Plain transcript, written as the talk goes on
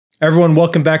Everyone,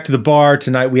 welcome back to the bar.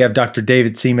 Tonight we have Dr.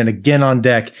 David Seaman again on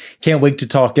deck. Can't wait to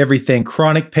talk everything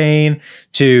chronic pain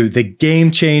to the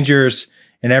game changers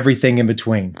and everything in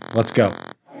between. Let's go.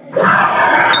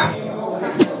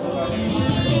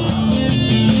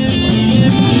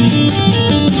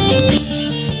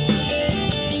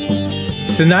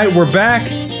 Tonight we're back.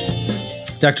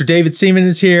 Dr. David Seaman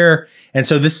is here. And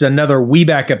so this is another We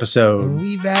Back episode.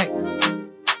 We back.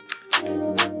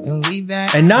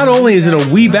 And not only is it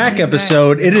a We Back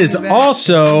episode, it is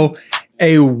also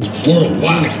a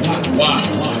worldwide.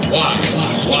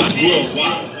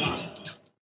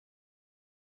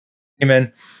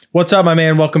 Amen. What's up, my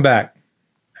man? Welcome back.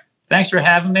 Thanks for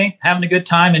having me. Having a good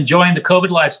time, enjoying the COVID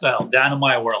lifestyle down in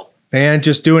my world. Man,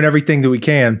 just doing everything that we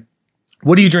can.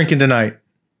 What are you drinking tonight?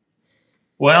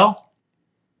 Well,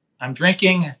 I'm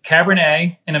drinking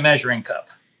Cabernet in a measuring cup.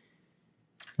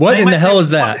 What in the hell is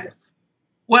that?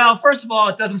 Well, first of all,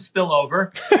 it doesn't spill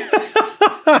over. so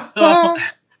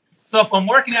if I'm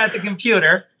working at the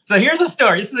computer, so here's a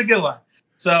story. This is a good one.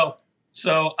 So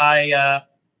I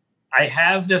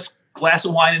have this glass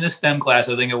of wine in a STEM class,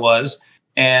 I think it was,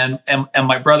 and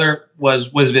my brother was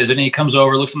visiting. He comes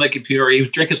over, looks at my computer. He was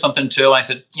drinking something too. I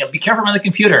said, be careful on the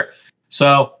computer.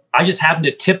 So I just happened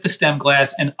to tip the STEM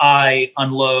glass, and I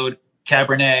unload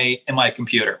Cabernet in my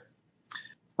computer.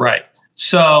 Right.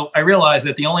 So I realized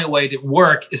that the only way to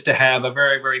work is to have a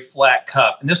very, very flat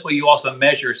cup. And this way you also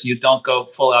measure so you don't go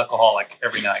full alcoholic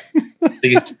every night.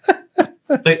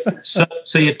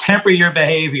 So you temper your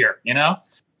behavior, you know?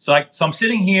 So I'm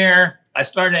sitting here. I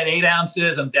started at 8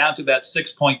 ounces. I'm down to about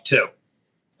 6.2.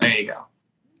 There you go.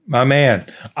 My man,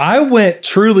 I went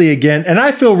Truly again, and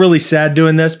I feel really sad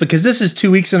doing this because this is 2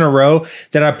 weeks in a row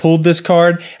that I pulled this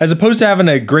card. As opposed to having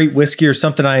a great whiskey or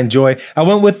something I enjoy, I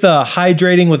went with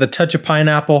hydrating with a touch of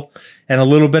pineapple and a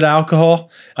little bit of alcohol.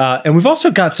 And we've also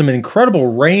got some incredible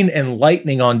rain and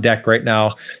lightning on deck right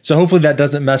now. So hopefully that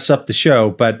doesn't mess up the show,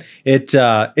 but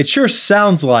it sure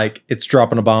sounds like it's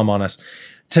dropping a bomb on us.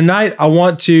 Tonight, I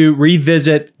want to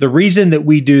revisit the reason that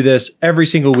we do this every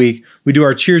single week. We do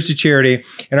our Cheers to Charity,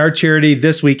 and our charity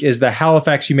this week is the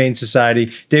Halifax Humane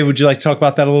Society. Dave, would you like to talk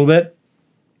about that a little bit?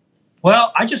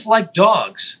 Well, I just like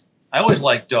dogs. I always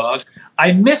like dogs.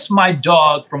 I miss my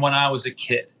dog from when I was a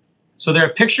kid. So there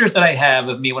are pictures that I have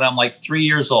of me when I'm like 3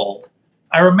 years old.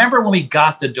 I remember when we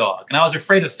got the dog, and I was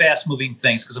afraid of fast-moving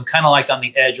things because I'm kind of like on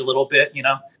the edge a little bit, you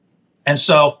know? And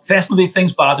so fast-moving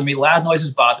things bother me, loud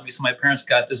noises bother me, so my parents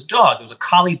got this dog. It was a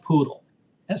collie poodle.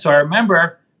 And so I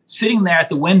remember sitting there at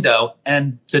the window,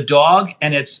 and the dog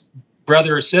and its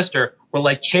brother or sister were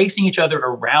like chasing each other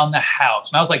around the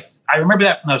house. And I remember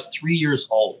that when I was 3 years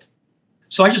old.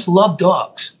 So I just love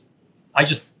dogs. I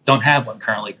just don't have one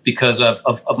currently because of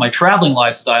my traveling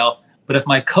lifestyle. But if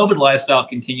my COVID lifestyle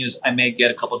continues, I may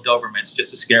get a couple of Dobermans just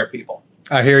to scare people.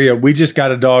 I hear you. We just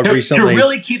got a dog recently. To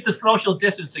really keep the social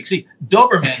distancing. See,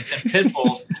 Dobermans and pit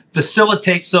bulls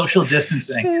facilitate social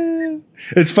distancing.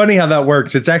 It's funny how that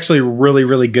works. It's actually really,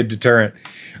 really good deterrent.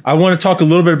 I want to talk a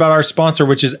little bit about our sponsor,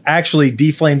 which is actually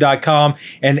deflame.com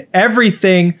and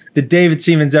everything that David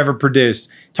Seaman's ever produced.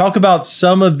 Talk about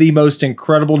some of the most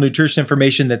incredible nutrition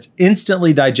information that's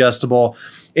instantly digestible.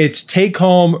 It's take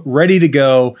home, ready to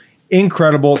go.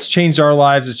 Incredible. It's changed our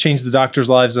lives. It's changed the doctors'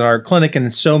 lives in our clinic and in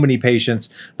so many patients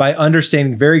by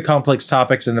understanding very complex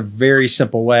topics in a very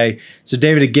simple way. So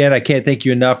David, again, I can't thank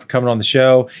you enough for coming on the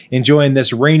show, enjoying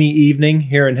this rainy evening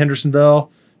here in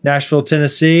Hendersonville, Nashville,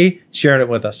 Tennessee, sharing it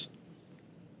with us.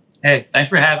 Hey, thanks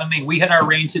for having me. We had our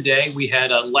rain today. We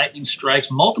had lightning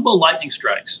strikes, multiple lightning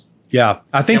strikes. Yeah,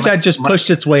 I think that just pushed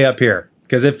its way up here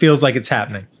because it feels like it's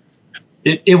happening.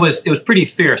 It was pretty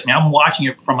fierce. I mean, I'm watching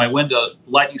it from my windows.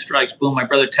 Lightning strikes, boom. My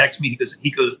brother texts me.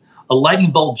 He goes, a lightning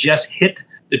bolt just hit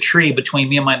the tree between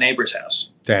me and my neighbor's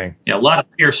house. Dang. Yeah, a lot of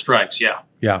fierce strikes. Yeah.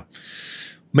 Yeah.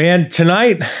 Man,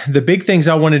 tonight, the big things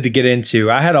I wanted to get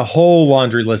into, I had a whole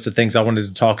laundry list of things I wanted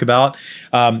to talk about.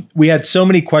 We had so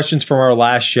many questions from our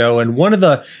last show, and one of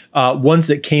the ones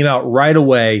that came out right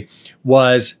away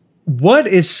was, what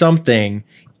is something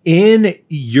in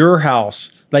your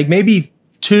house, like maybe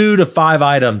 2 to 5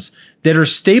 items that are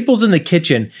staples in the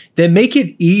kitchen that make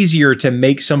it easier to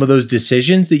make some of those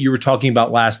decisions that you were talking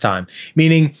about last time?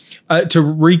 Meaning, to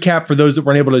recap for those that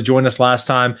weren't able to join us last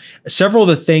time, several of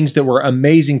the things that were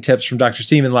amazing tips from Dr.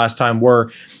 Seaman last time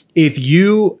were, if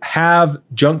you have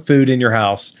junk food in your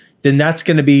house, then that's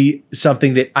going to be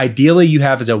something that ideally you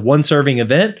have as a one serving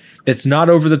event that's not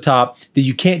over the top, that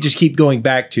you can't just keep going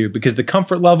back to, because the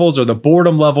comfort levels or the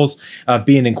boredom levels of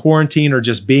being in quarantine or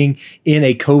just being in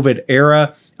a COVID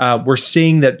era We're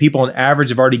seeing that people on average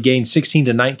have already gained 16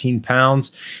 to 19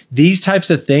 pounds. These types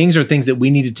of things are things that we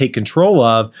need to take control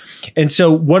of. And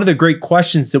so one of the great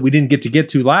questions that we didn't get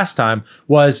to last time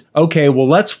was, okay, well,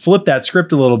 let's flip that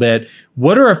script a little bit.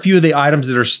 What are a few of the items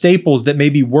that are staples that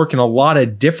maybe work in a lot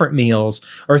of different meals,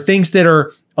 or things that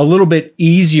are a little bit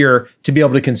easier to be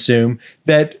able to consume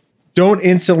that don't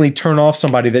instantly turn off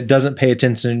somebody that doesn't pay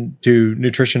attention to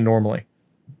nutrition normally?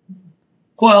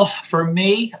 Well, for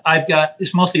me,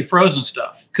 it's mostly frozen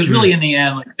stuff, because really in the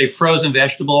end, like say frozen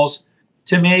vegetables,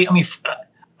 to me,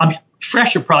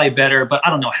 fresh are probably better, but I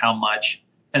don't know how much.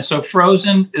 And so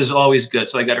frozen is always good.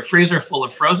 So I got a freezer full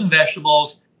of frozen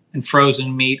vegetables and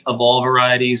frozen meat of all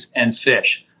varieties and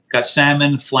fish. Got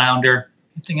salmon, flounder,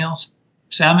 anything else?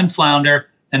 Salmon, flounder,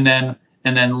 and then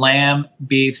lamb,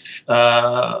 beef,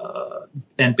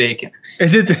 and bacon.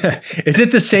 Is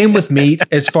it the same with meat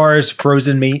as far as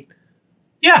frozen meat?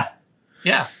 Yeah.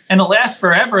 And it lasts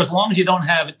forever as long as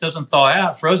it doesn't thaw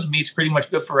out. Frozen meat's pretty much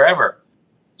good forever.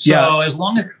 So as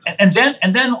long as, and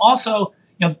then also,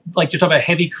 like you're talking about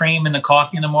heavy cream in the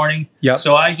coffee in the morning. Yeah.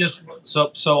 So I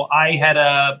had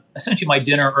essentially my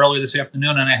dinner earlier this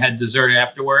afternoon, and I had dessert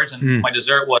afterwards. And my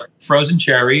dessert was frozen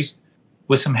cherries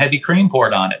with some heavy cream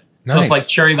poured on it. So it's like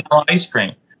cherry vanilla ice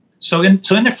cream. So in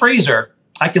the freezer,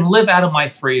 I can live out of my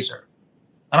freezer.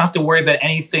 I don't have to worry about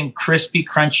anything crispy,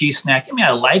 crunchy snack. I mean, I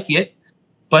like it,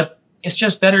 but it's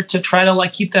just better to try to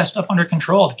keep that stuff under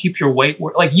control, to keep your weight.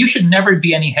 You should never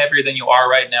be any heavier than you are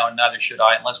right now, and neither should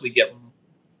I, unless we get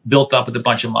built up with a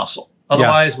bunch of muscle.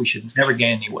 Otherwise, we should never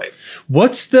gain any weight.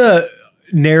 What's the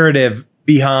narrative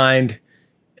behind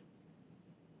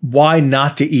why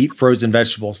not to eat frozen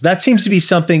vegetables? That seems to be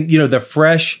something, the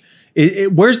fresh,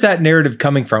 where's that narrative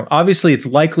coming from? Obviously, it's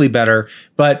likely better,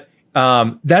 but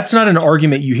that's not an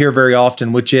argument you hear very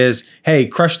often, which is, hey,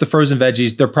 crush the frozen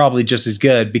veggies. They're probably just as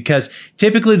good, because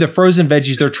typically the frozen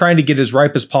veggies, they're trying to get as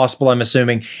ripe as possible, I'm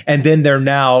assuming. And then they're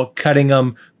now cutting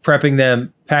them, prepping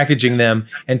them, packaging them,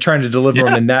 and trying to deliver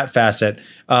them in that facet.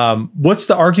 What's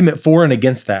the argument for and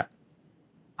against that?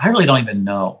 I really don't even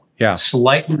know. Yeah.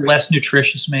 Slightly less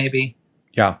nutritious, maybe.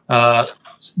 Yeah.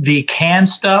 The canned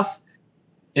stuff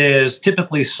is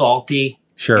typically salty.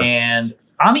 Sure. And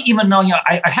I don't even know,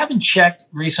 I haven't checked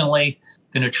recently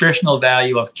the nutritional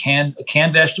value of a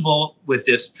canned vegetable with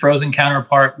its frozen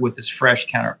counterpart with its fresh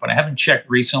counterpart. I haven't checked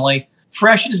recently.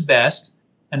 Fresh is best,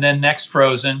 and then next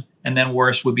frozen, and then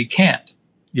worse would be canned.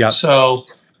 Yeah. So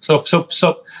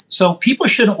people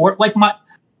shouldn't work like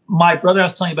my brother I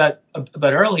was telling you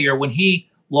about earlier, when he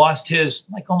lost his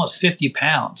almost 50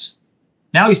 pounds.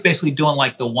 Now he's basically doing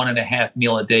the 1.5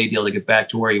 meal a day deal to get back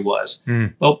to where he was.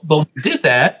 But when he did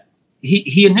that,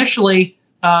 he initially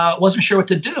wasn't sure what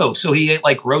to do. So he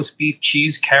ate roast beef,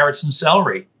 cheese, carrots, and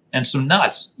celery, and some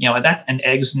nuts, and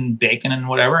eggs and bacon and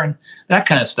whatever, and that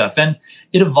kind of stuff. And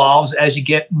it evolves as you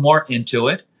get more into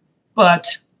it.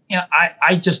 But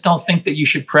I just don't think that you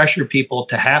should pressure people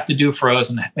to have to do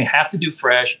frozen, have to do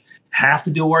fresh, have to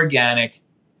do organic,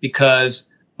 because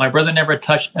my brother never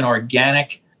touched an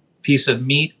organic piece of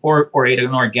meat or ate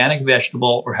an organic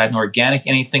vegetable or had an organic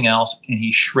anything else, and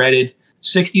he shredded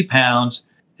 60 pounds.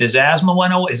 His asthma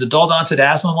went away. His adult onset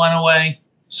asthma went away.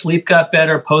 Sleep got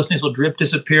better. Postnasal drip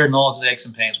disappeared, and all his aches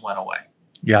and pains went away.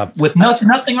 Yeah. With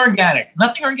nothing organic.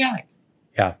 Nothing organic.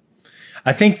 Yeah.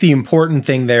 I think the important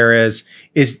thing there is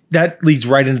that leads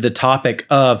right into the topic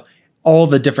of all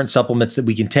the different supplements that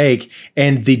we can take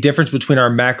and the difference between our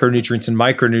macronutrients and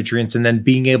micronutrients, and then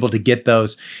being able to get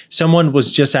those. Someone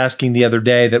was just asking the other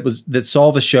day that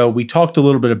saw the show. We talked a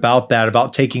little bit about that,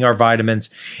 about taking our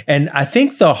vitamins. And I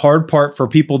think the hard part for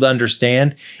people to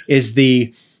understand is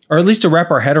or at least to wrap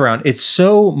our head around, it's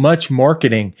so much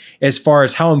marketing as far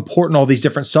as how important all these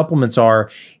different supplements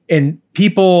are. And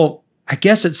people, I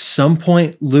guess at some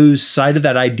point, lose sight of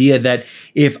that idea that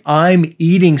if I'm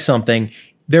eating something,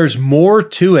 there's more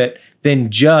to it than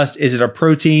just, is it a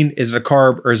protein, is it a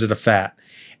carb, or is it a fat?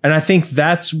 And I think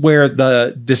that's where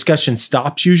the discussion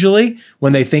stops usually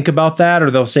when they think about that, or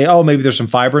they'll say, oh, maybe there's some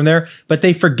fiber in there, but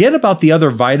they forget about the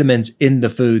other vitamins in the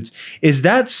foods. Is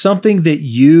that something that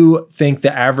you think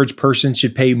the average person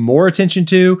should pay more attention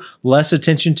to, less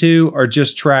attention to, or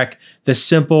just track the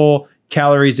simple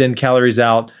calories in, calories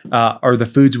out, or the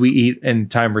foods we eat and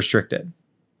time restricted?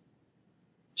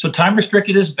 So time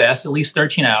restricted is best, at least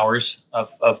 13 hours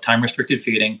of time restricted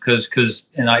feeding, because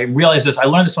and I realized this. I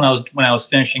learned this when I was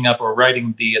finishing up or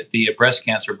writing the breast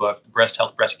cancer book, the breast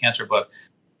cancer book.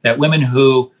 That women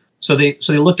who they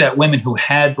looked at women who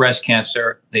had breast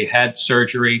cancer, they had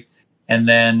surgery, and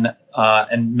then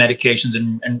and medications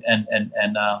and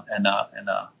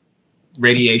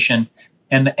radiation,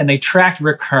 and they tracked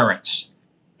recurrence.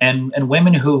 And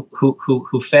women who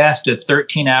fasted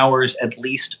 13 hours at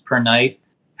least per night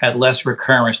had less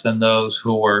recurrence than those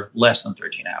who were less than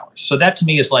 13 hours. So that to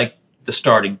me is like the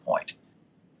starting point.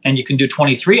 And you can do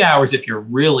 23 hours if you're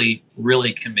really,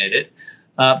 really committed.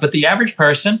 But the average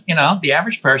person,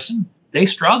 they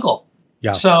struggle.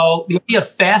 Yeah. So the idea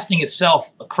of fasting itself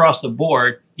across the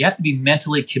board, you have to be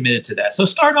mentally committed to that. So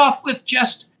start off with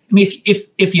just,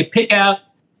 if you pick out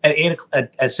at 8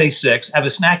 at say 6, have a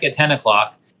snack at 10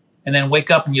 o'clock, and then wake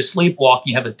up and you sleepwalk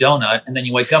and you have a donut, and then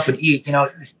you wake up and eat,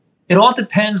 it all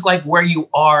depends like where you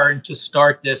are to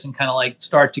start this and kind of like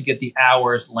start to get the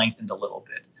hours lengthened a little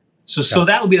bit. So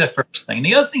that would be the first thing.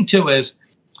 The other thing too is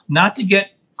not to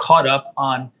get caught up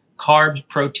on carbs,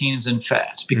 proteins, and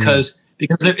fats because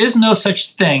there is no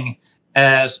such thing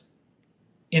as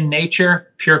in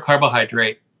nature pure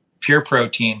carbohydrate, pure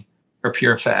protein, or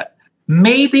pure fat.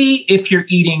 Maybe if you're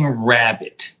eating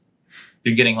rabbit,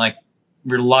 you're getting like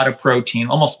a lot of protein,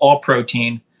 almost all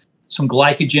protein, some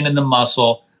glycogen in the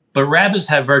muscle, but rabbits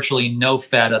have virtually no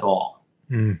fat at all.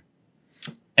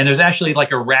 And there's actually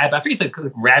like a rabbit, I forget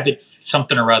the rabbit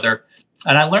something or other.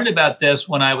 And I learned about this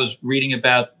when I was reading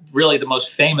about really the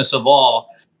most famous of all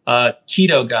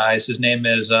keto guys. His name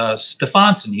is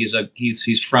Stefansson.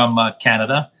 He's from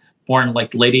Canada, born in like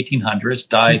the late 1800s,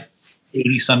 died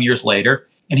 80 some years later.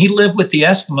 And he lived with the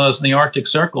Eskimos in the Arctic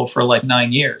Circle for like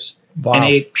 9 years. Wow. And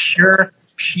ate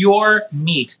pure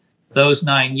meat those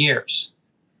 9 years.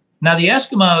 Now the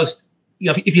Eskimos,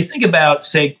 if you think about,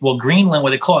 say, Greenland,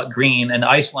 where they call it green, and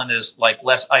Iceland is like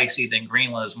less icy than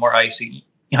Greenland is more icy.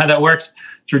 You know how that works?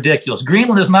 It's ridiculous.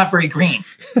 Greenland is not very green.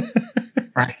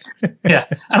 Right? Yeah.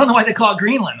 I don't know why they call it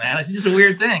Greenland, man. It's just a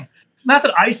weird thing. Not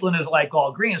that Iceland is like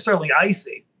all green. It's certainly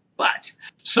icy. But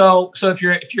so if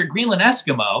you're a Greenland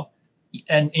Eskimo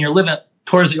and you're living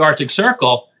towards the Arctic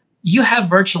Circle, you have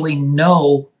virtually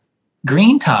no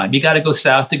green time. You got to go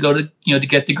south to go to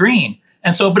get the green.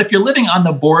 And so, but if you're living on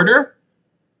the border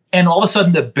and all of a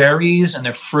sudden the berries and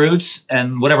the fruits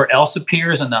and whatever else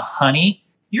appears and the honey,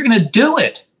 you're going to do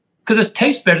it because it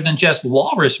tastes better than just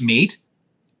walrus meat,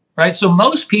 right? So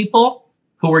most people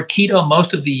who were keto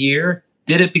most of the year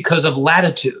did it because of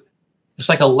latitude. It's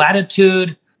like a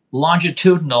latitude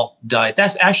longitudinal diet.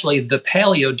 That's actually the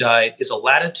paleo diet is a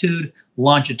latitude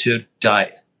longitude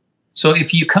diet. So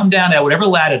if you come down at whatever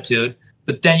latitude,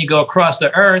 but then you go across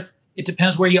the earth, it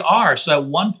depends where you are. So at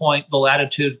one point, the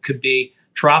latitude could be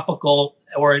tropical,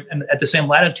 or at the same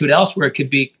latitude elsewhere,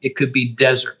 it could be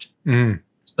desert.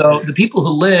 So the people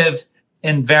who lived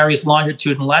in various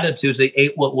longitude and latitudes, they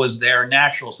ate what was there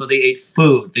natural. So they ate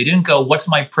food. They didn't go, what's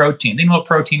my protein? They didn't know what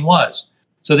protein was.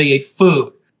 So they ate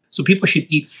food. So people should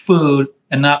eat food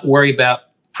and not worry about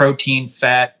protein,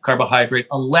 fat, carbohydrate,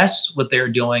 unless what they're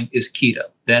doing is keto.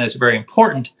 Then it's very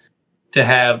important to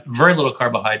have very little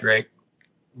carbohydrate,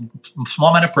 small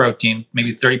amount of protein,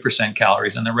 maybe 30%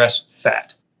 calories, and the rest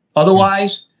fat.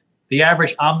 Otherwise, the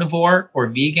average omnivore or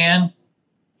vegan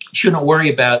shouldn't worry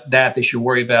about that. They should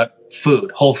worry about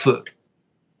food, whole food.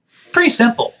 Pretty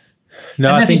simple.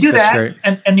 No, and I think if they do that's that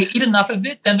great. And they eat enough of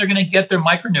it, then they're going to get their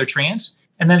micronutrients.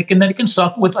 And then it can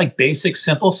supplement with like basic,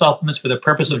 simple supplements for the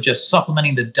purpose of just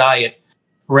supplementing the diet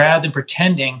rather than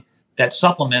pretending that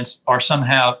supplements are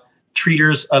somehow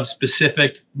treaters of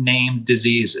specific named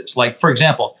diseases. Like, for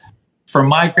example, for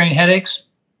migraine headaches,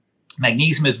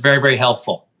 magnesium is very, very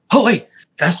helpful. Oh, wait,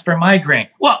 that's for migraine.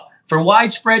 Well, for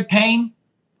widespread pain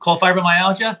called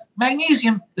fibromyalgia,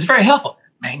 magnesium is very helpful.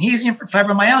 Magnesium for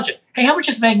fibromyalgia. Hey, how about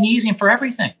just magnesium for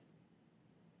everything?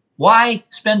 Why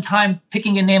spend time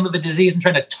picking a name of a disease and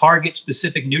trying to target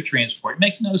specific nutrients for it? It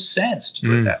makes no sense to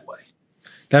do it that way.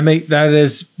 That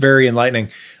is very enlightening.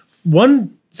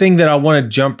 One thing that I want to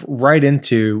jump right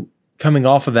into coming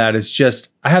off of that is just,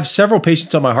 I have several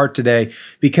patients on my heart today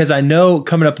because I know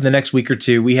coming up in the next week or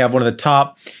two, we have one of the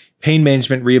top pain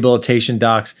management rehabilitation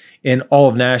docs in all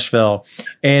of Nashville.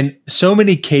 And so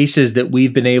many cases that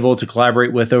we've been able to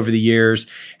collaborate with over the years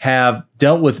have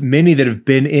dealt with many that have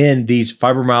been in these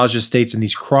fibromyalgia states and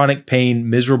these chronic pain,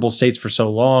 miserable states for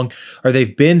so long, or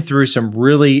they've been through some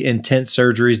really intense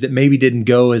surgeries that maybe didn't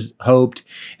go as hoped.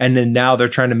 And then now they're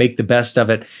trying to make the best of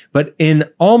it. But in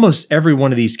almost every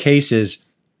one of these cases,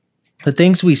 the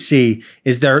things we see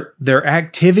is their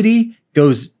activity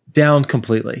goes down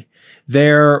completely.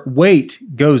 Their weight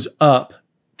goes up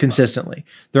consistently.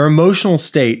 Their emotional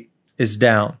state is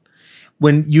down.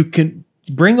 When you can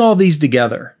bring all these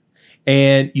together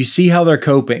and you see how they're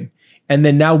coping, and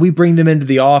then now we bring them into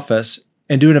the office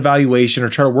and do an evaluation or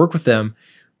try to work with them,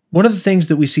 one of the things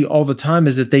that we see all the time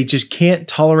is that they just can't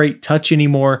tolerate touch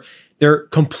anymore. They're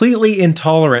completely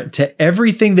intolerant to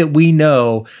everything that we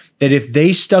know that if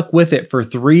they stuck with it for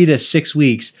 3 to 6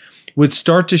 weeks would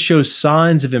start to show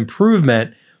signs of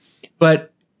improvement.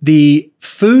 But the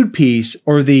food piece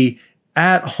or the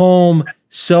at-home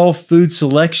self-food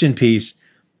selection piece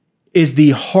is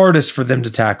the hardest for them to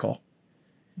tackle.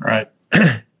 Right.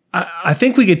 I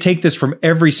think we could take this from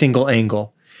every single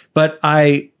angle, but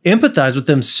I empathize with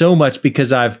them so much because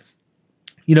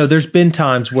there's been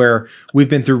times where we've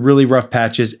been through really rough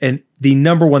patches, and the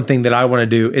number one thing that I want to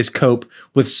do is cope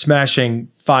with smashing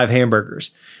 5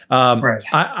 hamburgers. Right.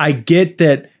 I get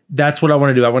that that's what I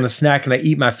want to do. I want to snack and I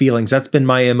eat my feelings. That's been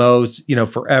my MO,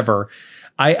 forever.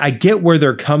 I get where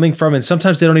they're coming from, and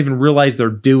sometimes they don't even realize they're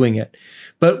doing it.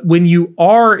 But when you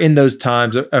are in those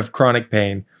times of chronic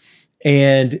pain,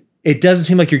 and it doesn't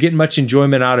seem like you're getting much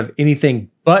enjoyment out of anything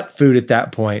but food at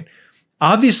that point,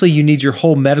 obviously you need your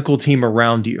whole medical team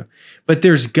around you. But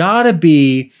there's got to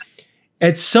be,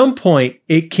 at some point,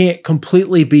 it can't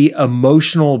completely be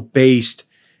emotional based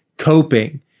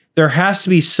coping. There has to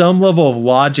be some level of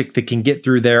logic that can get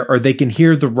through there, or they can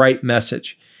hear the right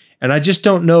message. And I just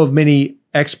don't know of many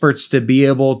experts to be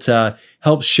able to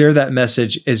help share that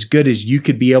message as good as you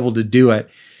could be able to do it.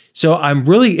 So I'm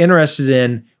really interested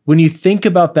in, when you think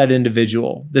about that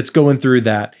individual that's going through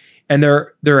that, and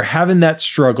they're having that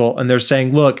struggle, and they're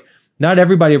saying, look, not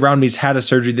everybody around me has had a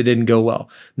surgery that didn't go well.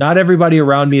 Not everybody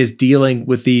around me is dealing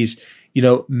with these,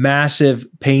 massive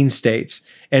pain states,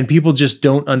 and people just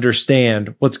don't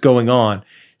understand what's going on.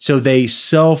 So they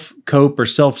self-cope or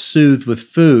self-soothe with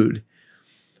food.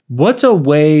 What's a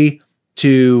way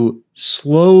to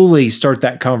slowly start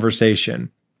that conversation,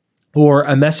 or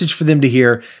a message for them to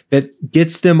hear that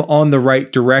gets them on the right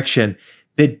direction,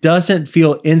 that doesn't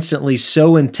feel instantly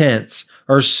so intense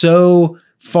or so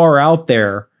far out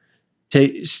there?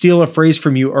 To steal a phrase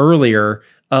from you earlier,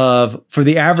 for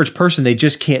the average person, they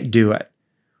just can't do it.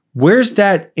 Where's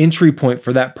that entry point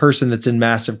for that person that's in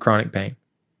massive chronic pain?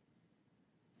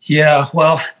 Yeah,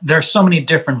 well, there's so many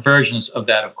different versions of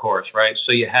that, of course, right?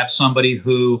 So you have somebody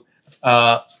who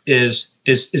is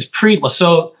pre.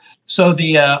 So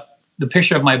the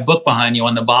picture of my book behind you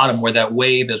on the bottom, where that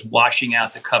wave is washing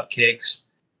out the cupcakes,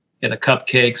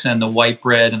 and the white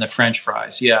bread and the French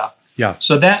fries. Yeah.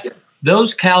 So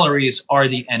those calories are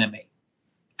the enemy.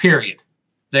 Period.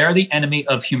 They are the enemy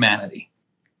of humanity.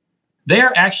 They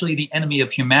are actually the enemy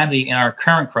of humanity in our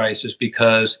current crisis,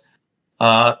 because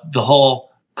the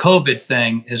whole COVID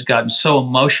thing has gotten so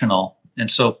emotional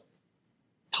and so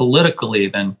political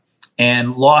even,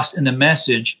 and lost in the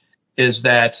message is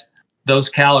that those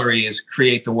calories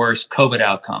create the worst COVID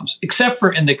outcomes, except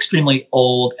for in the extremely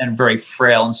old and very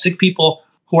frail and sick people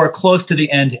who are close to the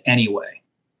end anyway.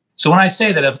 So when I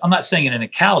say that, I'm not saying it in a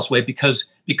callous way, because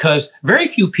very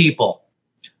few people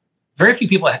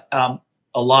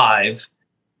alive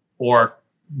or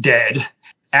dead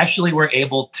actually were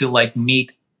able to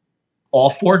meet all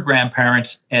 4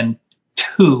 grandparents and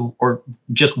 2 or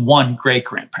just 1 great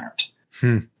grandparent.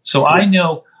 So I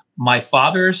know my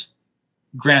father's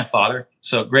grandfather,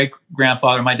 so great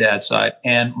grandfather, my dad's side,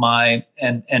 and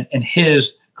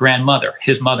his grandmother,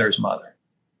 his mother's mother,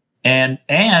 and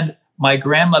my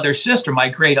grandmother's sister, my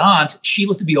great aunt, she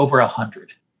lived to be over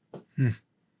 100.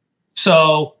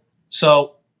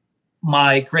 So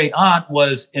my great aunt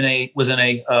was in a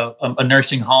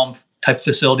nursing home type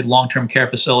facility, long-term care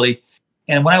facility.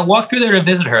 And when I walked through there to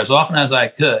visit her as often as I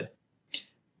could,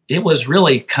 it was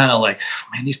really kind of like,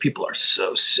 man, these people are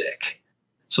so sick.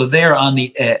 So they're on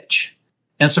the edge.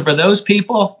 And so for those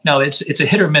people, no, it's a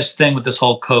hit or miss thing with this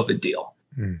whole COVID deal.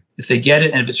 If they get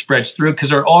it and if it spreads through, because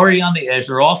they're already on the edge,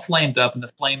 they're all flamed up, and the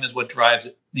flame is what drives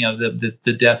it,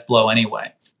 the death blow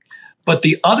anyway. But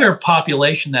the other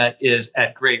population that is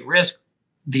at great risk,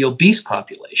 the obese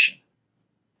population.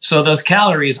 So those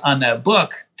calories on that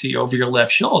book over your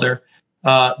left shoulder,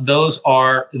 those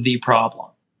are the problem.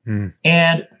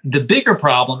 And the bigger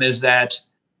problem is that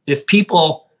if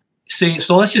people see,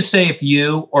 so let's just say if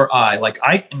you or I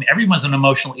mean, everyone's an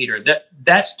emotional eater.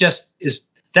 That's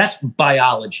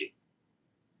biology.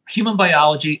 Human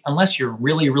biology, unless you're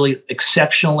really, really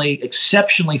exceptionally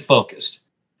focused,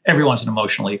 everyone's an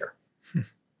emotional eater.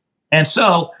 And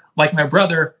so, like my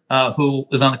brother, who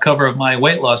was on the cover of my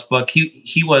weight loss book,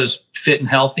 he was fit and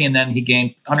healthy, and then he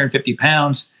gained 150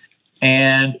 pounds,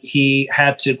 and he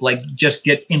had to just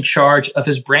get in charge of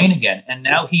his brain again. And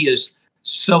now he is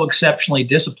so exceptionally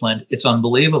disciplined, it's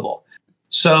unbelievable.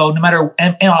 So no matter,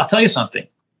 and I'll tell you something,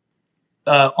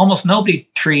 almost nobody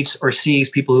treats or sees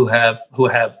people who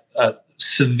have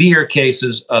severe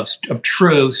cases of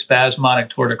true spasmodic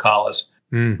torticollis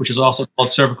which is also called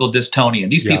cervical dystonia.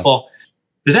 These people,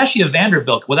 there's actually a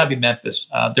Vanderbilt, well, that'd be Memphis.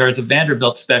 There is a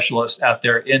Vanderbilt specialist out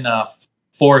there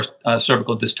for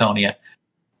cervical dystonia,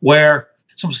 where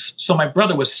so my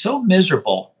brother was so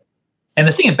miserable. And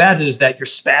the thing about it is that you're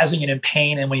spazzing and in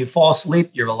pain, and when you fall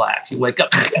asleep, you're relaxed. You wake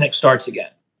up and it starts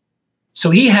again. So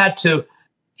he had to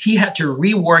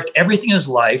rework everything in his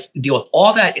life, deal with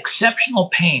all that exceptional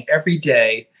pain every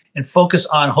day, and focus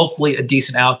on hopefully a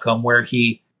decent outcome where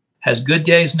he has good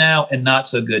days now and not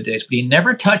so good days. But he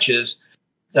never touches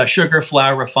sugar,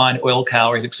 flour, refined oil,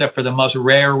 calories, except for the most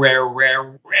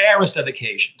rarest of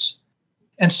occasions.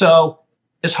 And so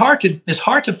it's hard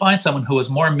to find someone who is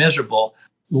more miserable,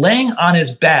 laying on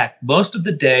his back most of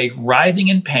the day, writhing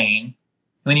in pain.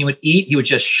 When he would eat, he would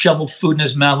just shovel food in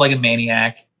his mouth like a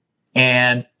maniac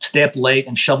and stay up late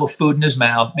and shovel food in his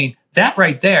mouth. I mean, that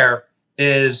right there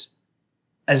is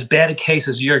as bad a case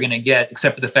as you're going to get,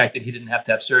 except for the fact that he didn't have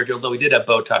to have surgery, although he did have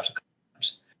Botox a couple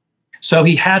times. So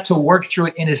he had to work through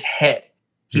it in his head.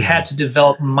 He had to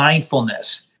develop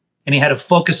mindfulness, and he had to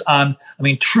focus on,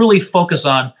 truly focus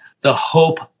on the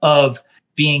hope of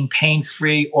being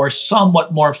pain-free or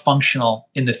somewhat more functional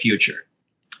in the future.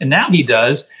 And now he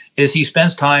does is he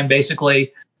spends time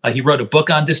basically, he wrote a book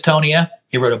on dystonia.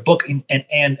 He wrote a book, and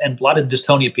a lot of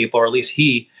dystonia people, or at least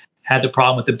he, had the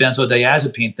problem with the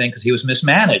benzodiazepine thing because he was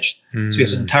mismanaged. So he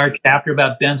has an entire chapter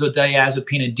about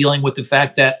benzodiazepine and dealing with the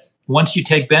fact that once you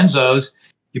take benzos,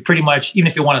 you pretty much, even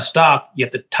if you want to stop, you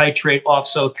have to titrate off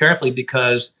so carefully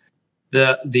because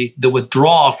the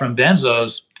withdrawal from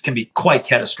benzos can be quite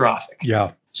catastrophic.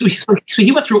 Yeah. So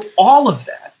he went through all of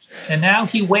that, and now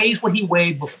he weighs what he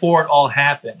weighed before it all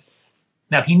happened.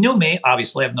 Now, he knew me.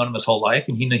 Obviously, I've known him his whole life,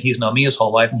 and he's known me his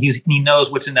whole life, and he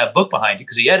knows what's in that book behind you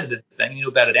because he edited the thing. He knew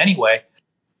about it anyway.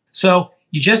 So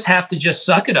you just have to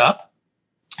suck it up.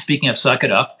 Speaking of suck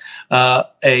it up,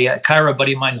 a chiro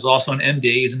buddy of mine is also an MD.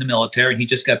 He's in the military, and he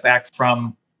just got back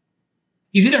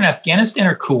he's either in Afghanistan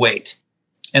or Kuwait.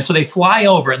 And so they fly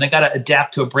over, and they got to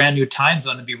adapt to a brand new time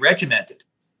zone and be regimented.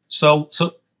 So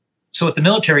what the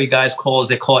military guys call it,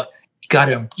 you got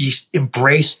to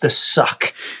embrace the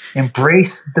suck.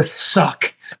 Embrace the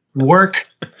suck. Work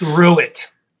through it.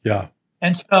 Yeah.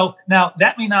 And so now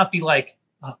that may not be like,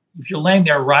 if you're laying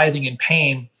there writhing in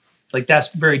pain, like that's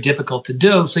very difficult to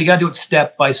do. So you got to do it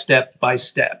step by step by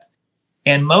step.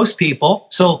 And most people,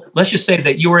 so let's just say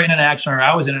that you were in an accident or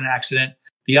I was in an accident,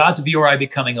 the odds of you or I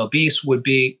becoming obese would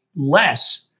be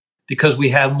less because we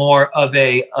have more of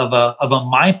a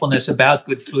mindfulness about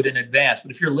good food in advance.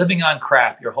 But if you're living on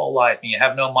crap your whole life and you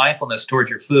have no mindfulness towards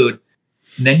your food,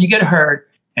 and then you get hurt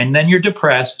and then you're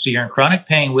depressed, so you're in chronic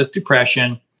pain with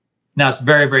depression, now it's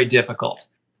very, very difficult.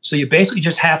 So you basically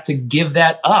just have to give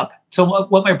that up. So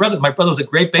what my brother was a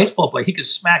great baseball player. He could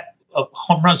smack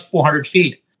home runs 400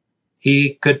 feet.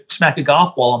 He could smack a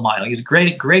golf ball a mile. He's a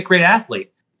great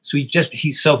athlete. So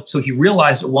he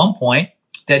realized at one point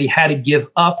that he had to give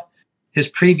up his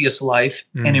previous life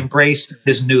and embrace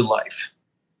his new life.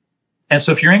 And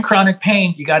so if you're in chronic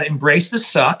pain, you got to embrace the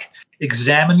suck,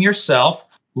 examine yourself,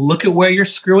 look at where you're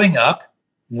screwing up,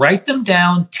 write them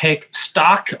down, take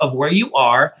stock of where you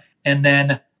are, and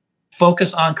then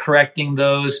focus on correcting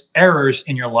those errors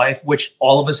in your life, which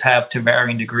all of us have to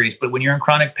varying degrees. But when you're in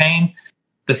chronic pain,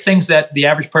 the things that the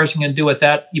average person can do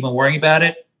without even worrying about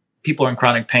it, people in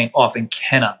chronic pain often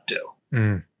cannot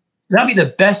do. That'd be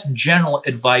the best general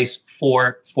advice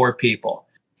for people.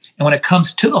 And when it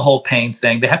comes to the whole pain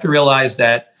thing, they have to realize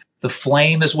that the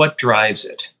flame is what drives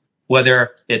it,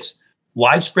 whether it's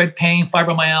widespread pain,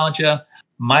 fibromyalgia,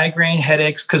 migraine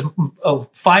headaches, because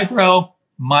fibro,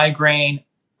 migraine,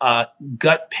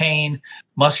 gut pain,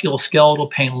 musculoskeletal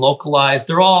pain, localized,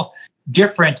 they're all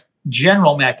different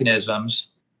general mechanisms,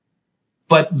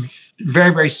 but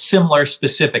very, very similar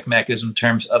specific mechanism in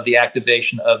terms of the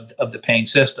activation of the pain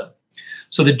system.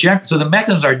 So the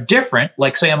mechanisms are different,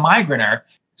 like say a migrainer.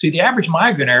 So the average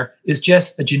migrainer is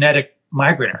just a genetic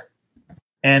migrainer.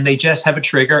 And they just have a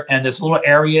trigger, and this little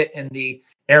area in the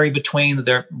area between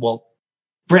their,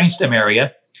 brainstem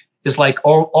area is like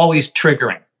always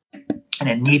triggering. And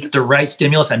it needs the right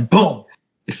stimulus, and boom,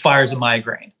 it fires a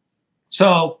migraine.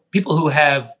 So people who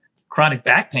have chronic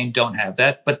back pain don't have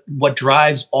that. But what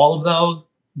drives all of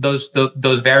those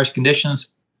various conditions,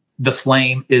 the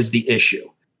flame is the issue.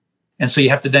 And so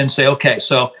you have to then say, okay,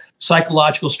 so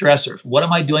psychological stressors. What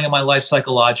am I doing in my life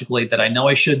psychologically that I know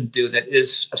I shouldn't do that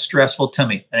is stressful to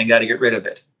me? And I got to get rid of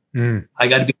it. I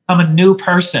got to become a new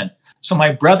person. So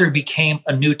my brother became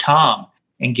a new Tom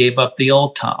and gave up the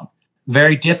old Tom.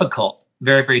 Very difficult,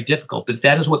 very, very difficult. But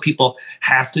that is what people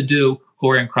have to do who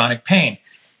are in chronic pain.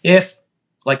 If,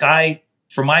 like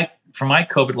for my for my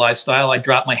COVID lifestyle, I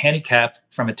dropped my handicap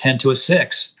from a 10 to a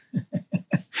 6.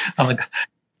 I'm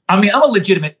a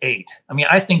legitimate 8. I mean,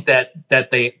 I think that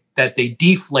they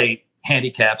deflate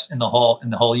handicaps in the whole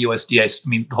USDA. I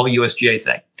mean, the whole USGA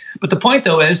thing. But the point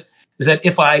though is that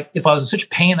if I was in such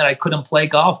pain that I couldn't play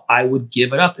golf, I would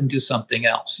give it up and do something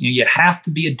else. You have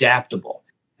to be adaptable.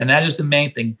 And that is the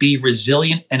main thing. Be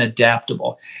resilient and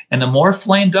adaptable. And the more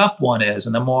flamed up one is,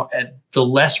 and the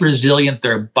less resilient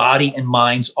their body and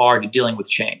minds are to dealing with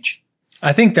change.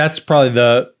 I think that's probably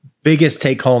the biggest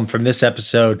take home from this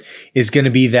episode is going to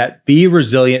be that be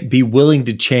resilient, be willing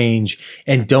to change,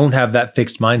 and don't have that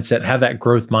fixed mindset, have that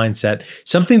growth mindset.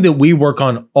 Something that we work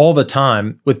on all the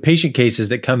time with patient cases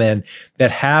that come in that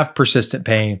have persistent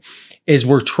pain is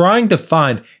we're trying to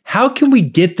find how can we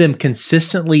get them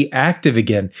consistently active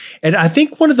again. And I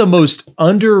think one of the most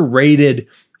underrated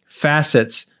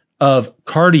facets of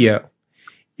cardio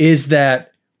is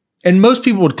that, and most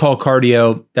people would call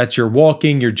cardio, that's your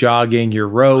walking, your jogging, your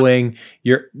rowing,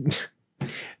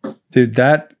 dude,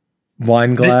 that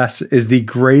wine glass is the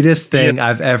greatest thing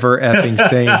I've ever effing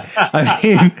seen. I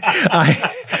mean,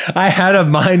 I had a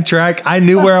mind track. I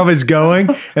knew where I was going,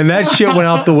 and that shit went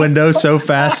out the window so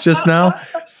fast just now.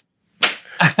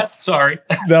 Sorry.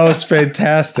 That was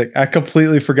fantastic. I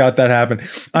completely forgot that happened.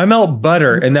 I melt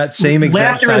butter in that same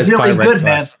exact size. Laughter is really good,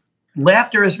 man.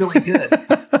 Laughter is really good.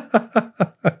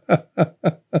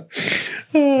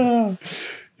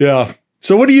 Yeah.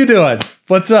 So what are you doing?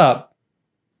 What's up?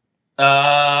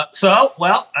 I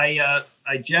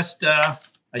just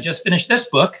finished this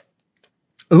book.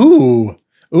 Ooh.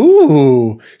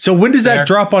 So when does that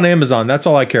drop on Amazon? That's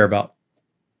all I care about.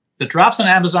 It drops on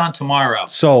Amazon tomorrow.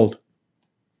 Sold.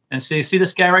 And so you see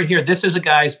this guy right here. This is a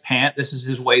guy's pant. This is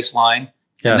his waistline.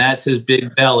 Yes. And that's his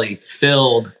big belly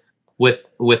filled with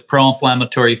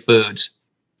pro-inflammatory foods.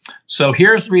 So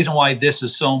here's the reason why this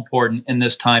is so important in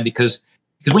this time, because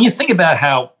when you think about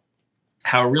how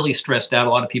really stressed out a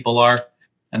lot of people are,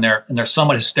 and they're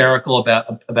somewhat hysterical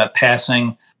about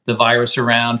passing the virus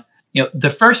around. The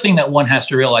first thing that one has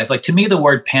to realize, like to me, the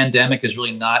word pandemic is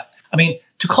really not. I mean,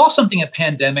 to call something a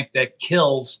pandemic that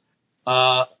kills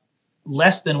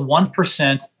less than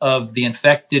 1% of the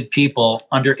infected people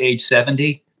under age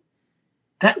 70,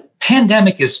 that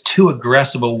pandemic is too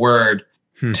aggressive a word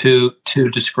to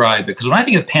describe it. Because when I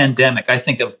think of pandemic, I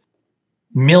think of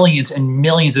millions and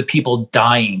millions of people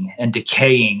dying and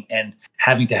decaying and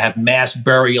having to have mass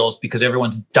burials because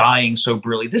everyone's dying so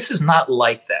brutally. This is not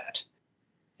like that.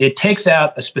 It takes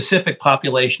out a specific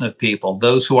population of people,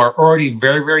 those who are already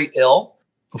very, very ill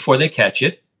before they catch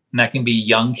it. And that can be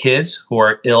young kids who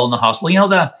are ill in the hospital.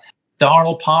 The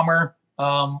Arnold Palmer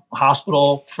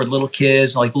hospital for little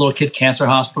kids, like little kid cancer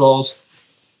hospitals,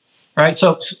 right?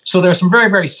 So there are some very,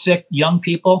 very sick young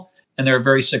people, and there are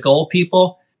very sick old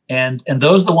people. And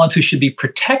those are the ones who should be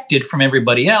protected from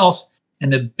everybody else.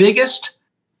 And the biggest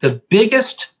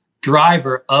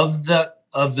driver of the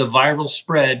viral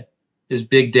spread is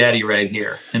Big Daddy right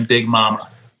here and Big Mama.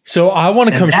 So I want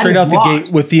to come straight out the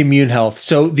gate with the immune health.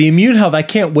 So the immune health, I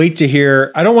can't wait to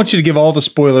hear. I don't want you to give all the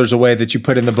spoilers away that you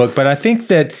put in the book, but I think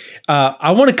that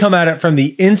I want to come at it from the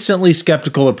instantly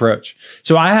skeptical approach.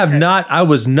 So I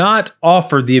was not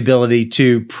offered the ability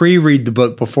to pre-read the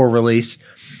book before release.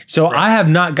 So I have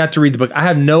not got to read the book. I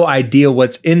have no idea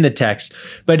what's in the text.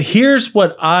 But here's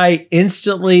what I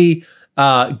instantly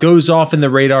goes off in the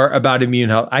radar about immune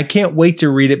health. I can't wait to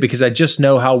read it because I just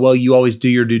know how well you always do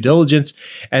your due diligence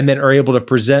and then are able to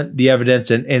present the evidence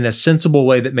in a sensible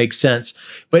way that makes sense.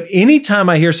 But anytime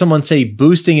I hear someone say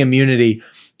boosting immunity,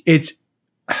 I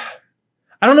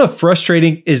don't know if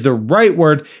frustrating is the right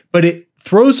word, but it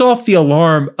throws off the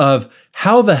alarm of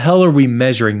how the hell are we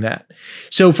measuring that?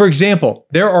 So for example,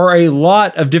 there are a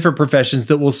lot of different professions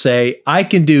that will say, I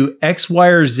can do X, Y,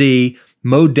 or Z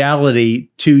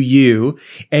modality to you,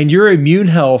 and your immune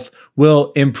health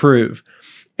will improve.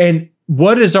 And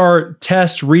what is our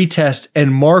test, retest,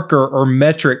 and marker or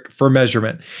metric for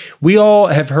measurement? We all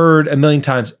have heard a million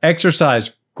times,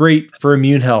 exercise, great for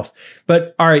immune health.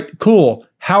 But all right, cool.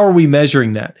 How are we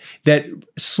measuring that? That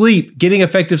sleep, getting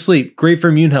effective sleep, great for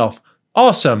immune health.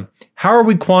 Awesome. How are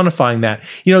we quantifying that?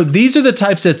 These are the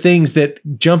types of things that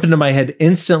jump into my head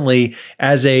instantly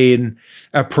as a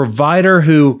provider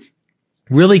who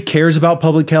really cares about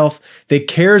public health, that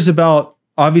cares about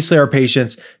obviously our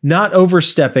patients, not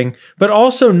overstepping, but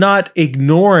also not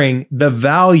ignoring the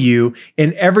value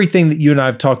in everything that you and I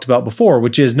have talked about before,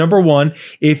 which is number one,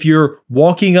 if you're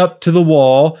walking up to the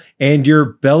wall and your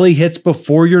belly hits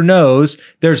before your nose,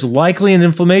 there's likely an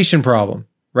inflammation problem,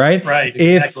 right? Right,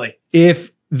 exactly.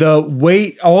 If the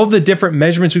weight, all the different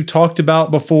measurements we've talked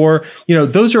about before,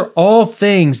 those are all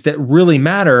things that really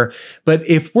matter. But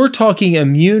if we're talking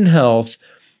immune health,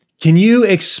 can you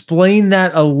explain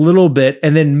that a little bit?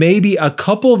 And then maybe a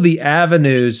couple of the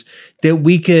avenues that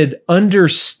we could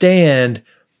understand.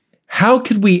 How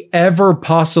could we ever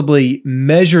possibly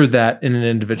measure that in an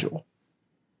individual?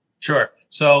 Sure.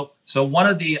 So one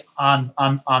of the, on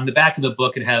the back of the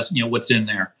book, it has, what's in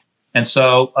there. And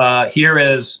so here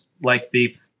is like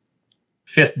the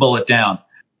fifth bullet down.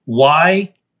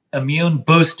 Why immune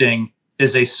boosting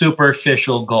is a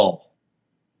superficial goal.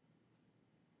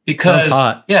 Because, sounds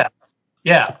hot.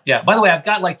 Yeah. By the way, I've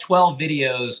got like 12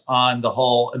 videos on the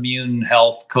whole immune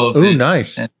health, COVID, Ooh,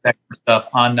 nice. and that stuff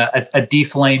on a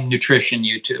Deflame Nutrition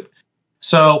YouTube.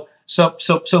 So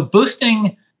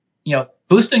boosting,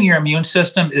 boosting your immune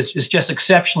system is just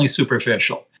exceptionally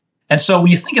superficial. And so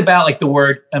when you think about like the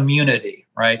word immunity,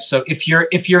 right? So if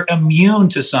you're immune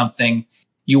to something,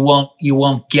 you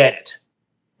won't get it,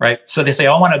 right? So they say,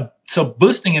 so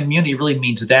boosting immunity really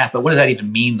means that, but what does that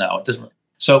even mean though? It doesn't.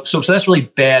 So that's really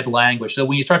bad language. So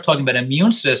when you start talking about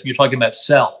immune system, you're talking about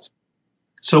cells.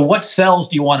 So what cells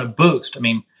do you want to boost? I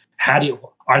mean,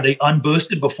 are they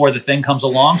unboosted before the thing comes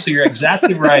along? So you're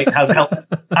exactly right.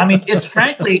 I mean, it's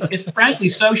frankly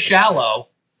so shallow.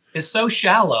 It's so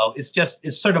shallow.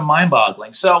 It's sort of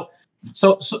mind-boggling. So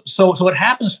what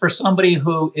happens for somebody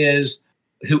who is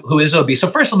obese? So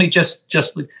first, let me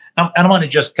I want to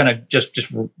just kind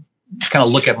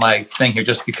of look at my thing here,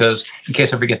 just because in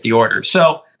case I forget the order.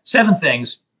 So 7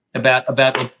 things about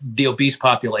the obese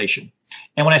population.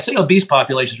 And when I say obese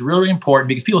population, it's really important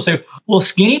because people say, well,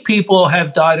 skinny people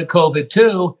have died of COVID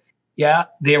too. Yeah,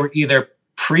 they were either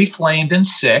pre-flamed and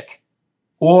sick,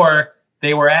 or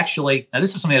they were actually, now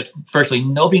this is something that virtually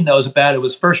nobody knows about. It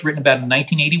was first written about in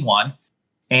 1981,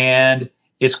 and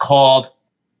it's called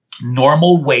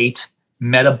normal weight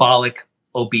metabolic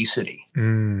obesity.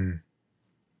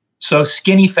 So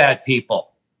skinny fat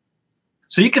people.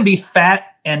 So you can be fat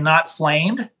and not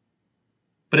flamed,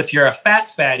 but if you're a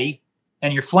fatty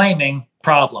and you're flaming,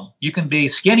 problem. You can be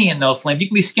skinny and no flame. You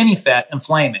can be skinny fat and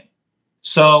flaming.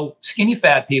 So skinny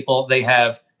fat people,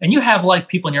 and you have like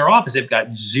people in your office, they've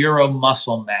got zero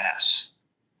muscle mass.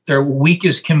 They're weak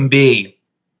as can be.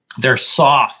 They're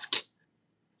soft.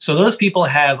 So those people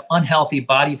have unhealthy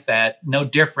body fat, no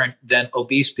different than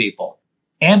obese people.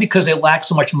 And because they lack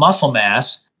so much muscle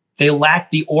mass, they lack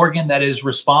the organ that is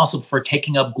responsible for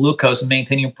taking up glucose and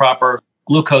maintaining proper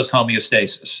glucose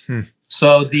homeostasis.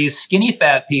 So these skinny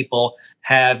fat people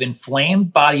have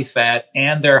inflamed body fat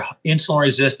and they're insulin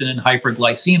resistant and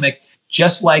hyperglycemic,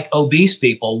 just like obese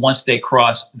people once they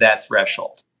cross that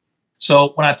threshold. So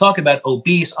when I talk about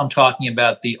obese, I'm talking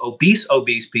about the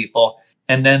obese people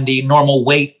and then the normal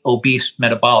weight obese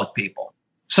metabolic people.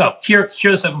 So here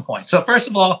are 7 points. So first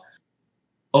of all,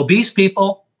 obese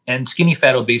people and skinny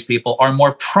fat obese people are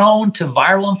more prone to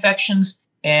viral infections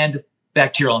and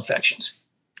bacterial infections.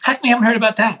 How come we haven't heard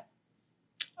about that?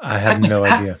 I have no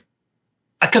idea.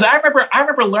 Because I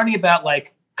remember learning about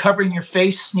like covering your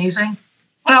face sneezing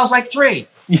when I was like 3.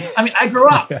 I mean, I grew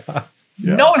up. Yeah.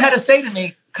 No one had to say to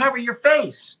me, cover your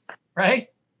face, right?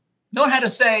 No one had to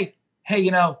say, hey,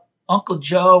 Uncle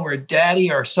Joe or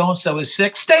Daddy or so-and-so is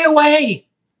sick. Stay away,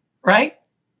 right?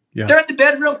 Yeah. They're in the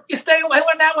bedroom. You stay away. I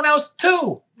learned that when I was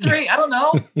 2, 3. I don't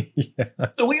know.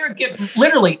 So we were given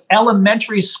literally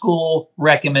elementary school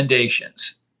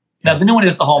recommendations. Now, the new one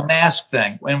is the whole mask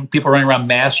thing, when people are running around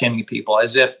mask shaming people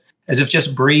as if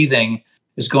just breathing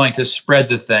is going to spread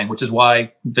the thing, which is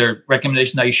why their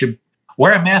recommendation that you should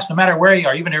wear a mask no matter where you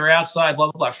are, even if you're outside,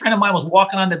 blah, blah, blah. A friend of mine was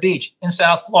walking on the beach in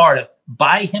South Florida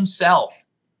by himself.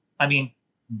 I mean,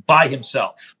 by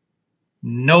himself.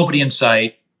 Nobody in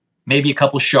sight, maybe a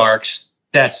couple sharks.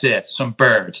 That's it. Some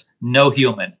birds, no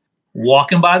human.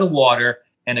 Walking by the water,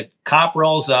 and a cop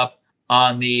rolls up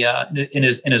on the in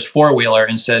his four-wheeler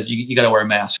and says, you got to wear a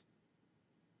mask.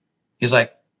 He's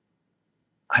like,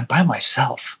 I'm by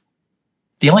myself.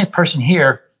 The only person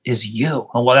here is you.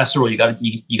 Oh, well, that's the rule. You got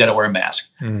to wear a mask.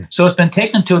 So it's been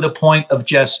taken to the point of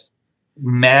just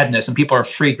madness, and people are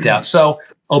freaked out. So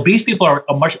obese people are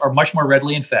much more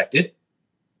readily infected.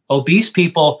 Obese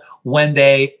people, when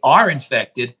they are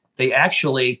infected, they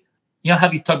actually,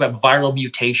 how you talk about viral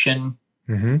mutation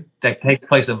that takes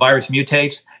place, the virus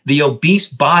mutates. The obese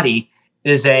body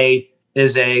is a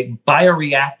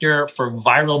bioreactor for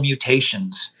viral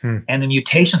mutations. And the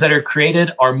mutations that are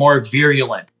created are more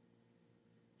virulent.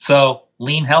 So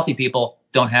lean, healthy people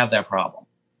don't have that problem.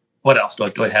 What else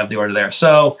do I have the order there?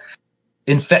 So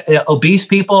obese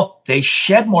people, they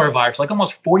shed more virus, like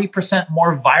almost 40%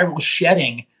 more viral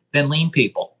shedding than lean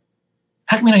people.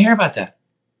 How come we don't hear about that?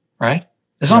 right?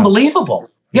 It's Yeah. unbelievable.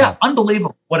 Yeah, Yeah.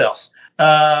 unbelievable. What else?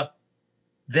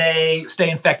 They stay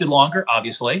infected longer,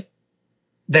 obviously.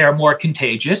 They are more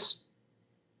contagious.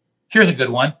 Here's a good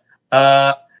one.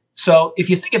 So if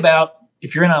you think about,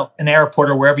 if you're in an airport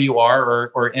or wherever you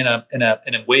are, or in a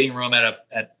waiting room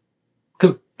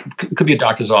could be a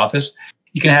doctor's office,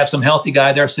 you can have some healthy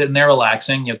guy there sitting there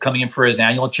relaxing, coming in for his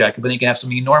annual checkup, and then you can have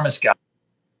some enormous guy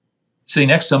sitting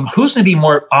next to him who's going to be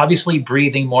more obviously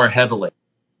breathing more heavily.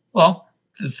 Well,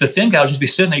 the thin guy will just be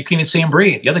sitting there. You can't even see him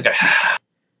breathe. The other guy.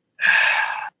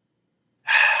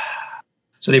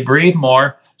 So they breathe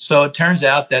more. So it turns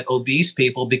out that obese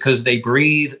people, because they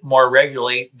breathe more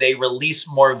regularly, they release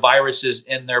more viruses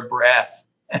in their breath.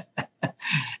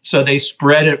 So they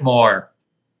spread it more,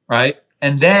 right?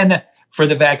 And then for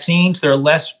the vaccines, they're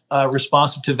less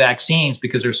responsive to vaccines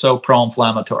because they're so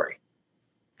pro-inflammatory.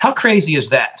 How crazy is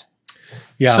that?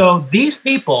 Yeah. So these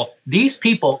people,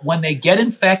 when they get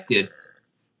infected,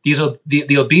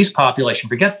 the obese population,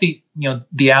 forget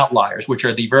the outliers, which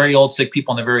are the very old sick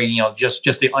people and the very just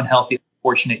the unhealthy,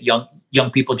 unfortunate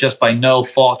young people, just by no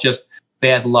fault, just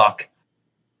bad luck.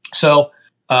 So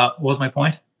what was my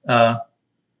point? Oh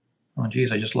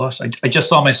geez, I just lost. I just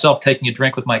saw myself taking a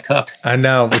drink with my cup. I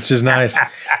know, which is nice.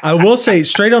 I will say,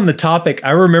 straight on the topic,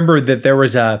 I remember that there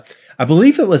was I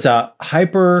believe it was a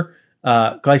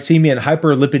hyperglycemia and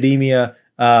hyperlipidemia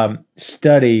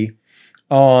study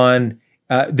on.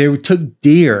 They took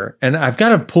deer, and I've got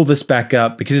to pull this back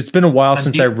up because it's been a while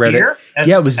since I read it.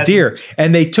 Yeah, it was deer,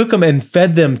 and they took them and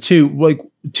fed them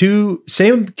to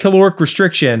same caloric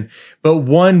restriction, but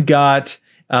one got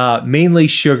mainly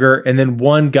sugar, and then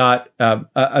one got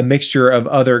a mixture of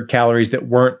other calories that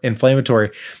weren't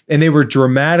inflammatory, and they were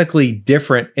dramatically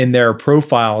different in their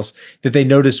profiles. That they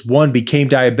noticed one became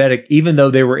diabetic, even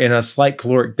though they were in a slight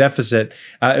caloric deficit.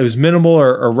 It was minimal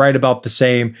or right about the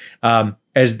same.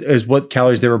 As what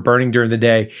calories they were burning during the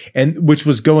day, and which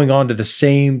was going on to the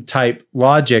same type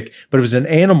logic, but it was an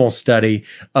animal study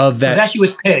of that. It was actually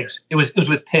with pigs. It was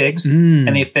with pigs,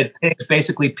 and they fed pigs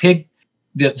basically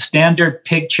the standard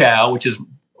pig chow, which is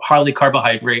hardly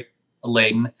carbohydrate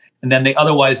laden, and then they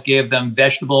otherwise gave them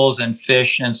vegetables and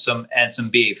fish and some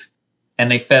beef, and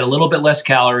they fed a little bit less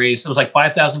calories. It was like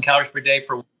 5,000 calories per day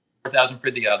for 4,000 for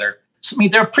the other. So, I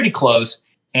mean, they're pretty close,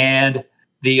 and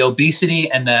the obesity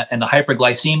and the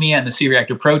hyperglycemia and the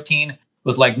C-reactive protein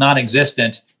was like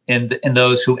non-existent in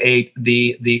those who ate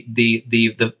the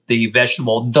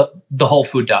vegetable, the whole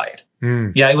food diet.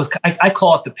 Yeah, it was. I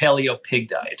call it the paleo pig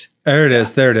diet. There it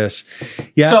is. There it is.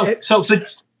 Yeah. So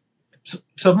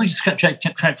let me just trying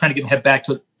to get my head back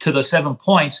to the 7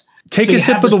 points. Take a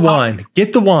sip of the wine.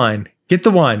 Get the wine. Get the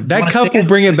wine. That cup will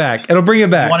bring it back. It'll bring it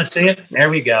back. You want to see it?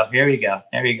 There we go. Here we go.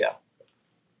 There we go.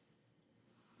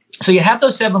 So you have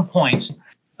those 7 points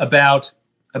about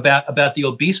the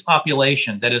obese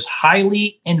population that is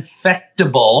highly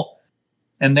infectable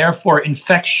and therefore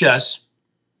infectious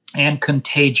and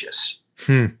contagious.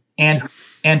 And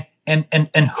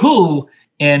who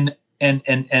in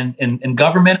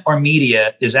government or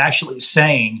media is actually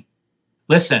saying,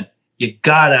 listen, you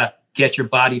gotta get your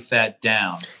body fat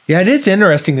down. Yeah, it is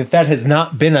interesting that has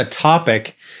not been a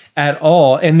topic at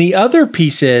all. And the other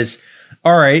piece is,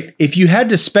 all right, if you had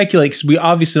to speculate, because we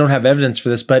obviously don't have evidence for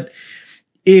this, but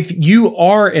if you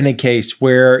are in a case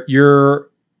where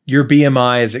your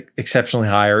BMI is exceptionally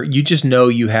high, or you just know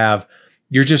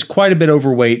you're just quite a bit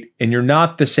overweight and you're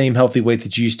not the same healthy weight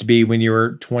that you used to be when you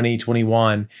were 20,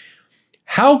 21,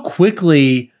 how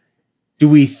quickly do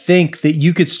we think that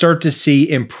you could start to see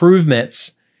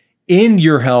improvements in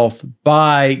your health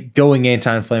by going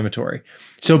anti-inflammatory?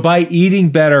 So by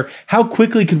eating better, how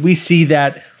quickly could we see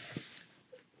that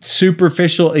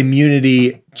superficial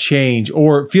immunity change,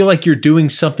 or feel like you're doing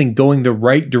something going the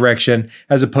right direction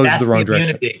as opposed to the wrong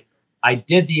direction? So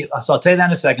I'll tell you that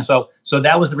in a second. So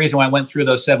that was the reason why I went through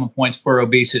those 7 points for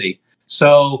obesity.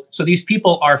 So these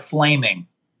people are flaming.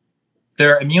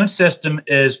 Their immune system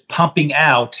is pumping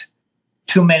out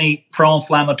too many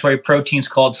pro-inflammatory proteins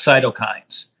called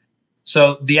cytokines.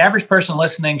 So the average person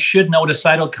listening should know what a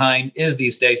cytokine is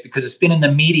these days, because it's been in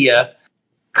the media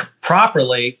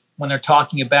properly when they're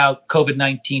talking about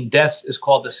COVID-19 deaths, is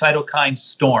called the cytokine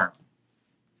storm.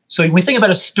 So when we think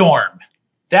about a storm,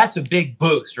 that's a big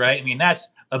boost, right? I mean, that's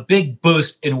a big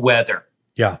boost in weather.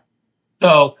 Yeah.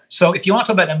 So if you want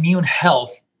to talk about immune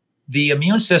health, the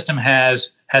immune system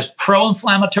has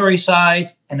pro-inflammatory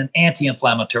sides and an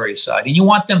anti-inflammatory side, and you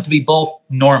want them to be both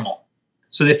normal.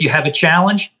 So that if you have a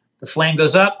challenge, the flame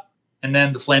goes up and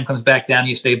then the flame comes back down and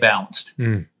you stay balanced.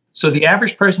 So the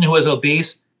average person who is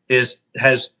obese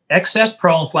has excess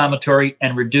pro-inflammatory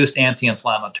and reduced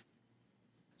anti-inflammatory.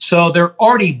 So they're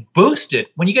already boosted.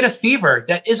 When you get a fever,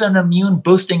 that is an immune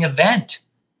boosting event.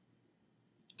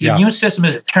 The immune system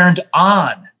is turned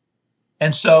on.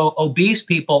 And so obese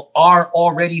people are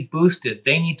already boosted.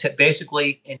 They need to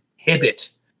basically inhibit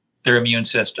their immune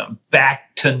system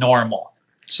back to normal.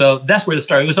 So that's where it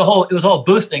started. It was a whole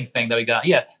boosting thing that we got.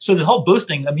 Yeah. So the whole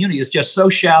boosting immunity is just so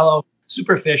shallow,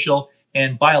 superficial,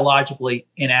 and biologically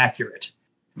inaccurate.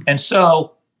 And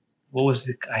so what was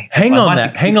the guy? Hang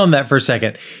on that for a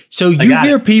second. So you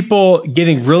hear people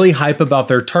getting really hype about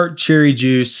their tart cherry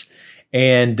juice.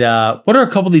 And what are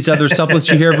a couple of these other supplements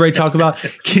you hear everybody talk about?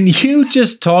 Can you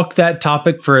just talk that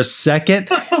topic for a second?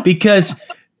 Because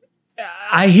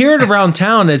I hear it around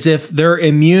town as if they're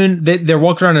immune, they're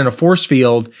walking around in a force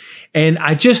field. And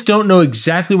I just don't know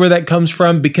exactly where that comes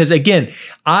from. Because again,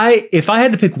 if I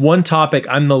had to pick one topic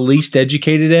I'm the least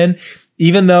educated in,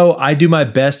 even though I do my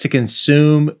best to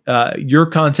consume your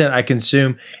content, I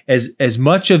consume as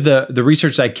much of the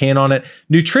research as I can on it.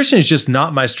 Nutrition is just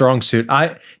not my strong suit.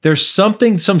 There's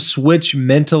some switch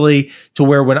mentally to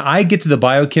where when I get to the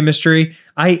biochemistry,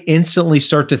 I instantly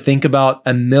start to think about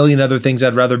a million other things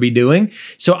I'd rather be doing.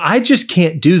 So I just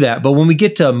can't do that. But when we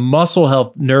get to muscle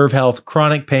health, nerve health,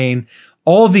 chronic pain,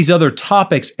 all of these other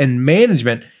topics and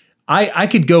management, I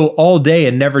could go all day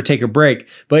and never take a break.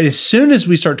 But as soon as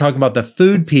we start talking about the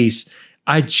food piece,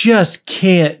 I just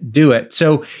can't do it.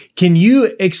 So can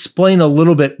you explain a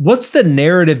little bit, what's the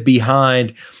narrative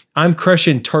behind I'm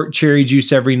crushing tart cherry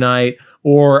juice every night,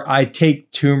 or I take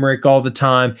turmeric all the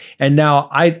time, and now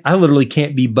I literally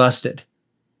can't be busted?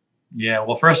 Yeah,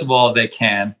 well, first of all, they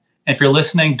can. And if you're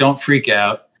listening, don't freak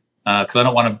out, because I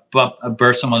don't want to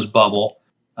burst someone's bubble,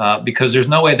 because there's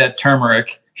no way that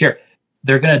turmeric, here,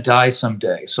 they're going to die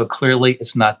someday. So clearly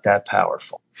it's not that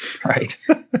powerful, right?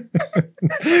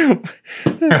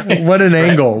 What an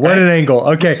angle. What an angle.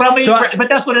 Okay. But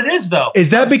that's what it is, though. Is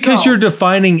that because you're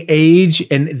defining age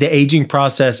and the aging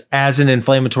process as an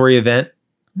inflammatory event?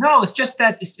 No, it's just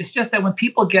that when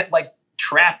people get like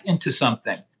trapped into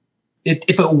something,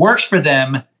 if it works for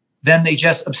them, then they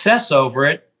just obsess over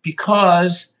it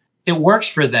because it works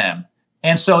for them.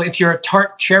 And so if you're a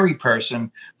tart cherry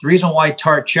person, the reason why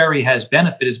tart cherry has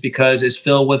benefit is because it's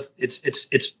filled with,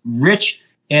 it's rich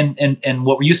in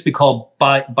what used to be called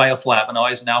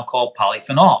bioflavonoids, now called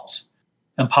polyphenols.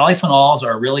 And polyphenols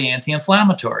are really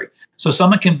anti-inflammatory. So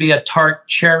someone can be a tart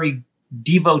cherry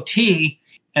devotee,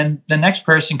 and the next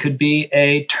person could be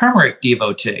a turmeric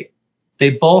devotee. They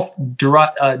both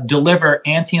deliver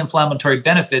anti-inflammatory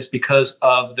benefits because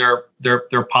of their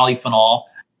polyphenol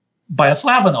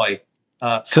bioflavonoid.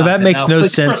 So that makes no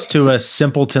sense to a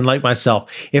simpleton like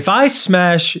myself. If I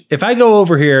go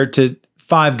over here to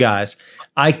Five Guys,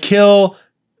 I kill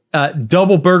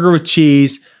double burger with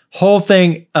cheese, whole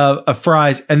thing of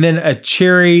fries, and then a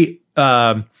cherry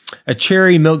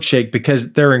milkshake,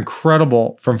 because they're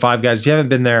incredible from Five Guys. If you haven't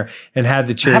been there and had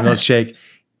the cherry milkshake,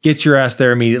 get your ass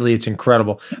there immediately. It's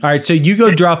incredible. All right, so you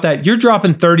go drop that. You're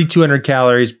dropping 3,200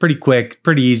 calories, pretty quick,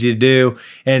 pretty easy to do,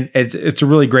 and it's a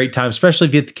really great time, especially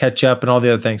if you get to catch up and all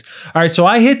the other things. All right, so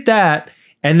I hit that,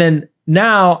 and then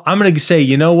now I'm going to say,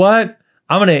 you know what?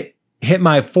 I'm going to hit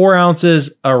my 4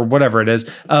 ounces or whatever it is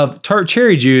of tart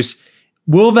cherry juice.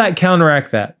 Will that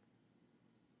counteract that?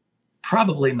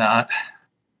 Probably not.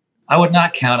 I would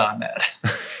not count on that.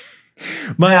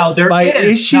 My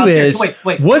issue is,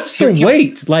 what's the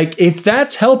weight? Like, if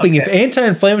that's helping, if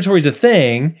anti-inflammatory is a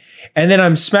thing, and then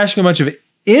I'm smashing a bunch of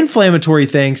inflammatory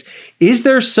things, is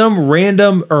there some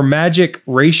random or magic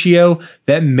ratio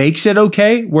that makes it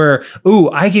okay? Where,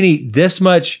 I can eat this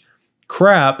much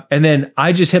crap, and then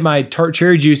I just hit my tart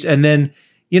cherry juice, and then,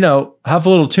 have a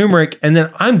little turmeric, and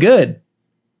then I'm good.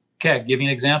 Okay, I'll give you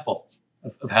an example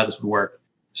of how this would work.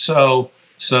 So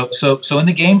in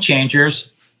the Game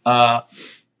Changers, what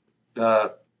do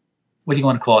you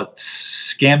want to call it?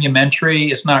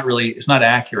 Scamumentary. It's not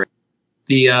accurate.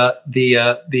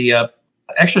 The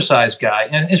exercise guy,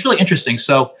 and it's really interesting.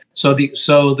 So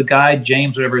the guy,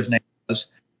 James, whatever his name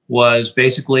was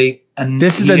basically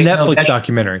this is the Netflix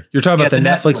documentary. You're talking about the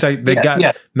Netflix that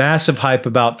got massive hype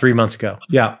about 3 months ago.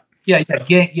 Yeah.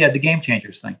 The Game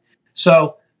Changers thing.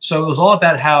 So it was all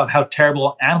about how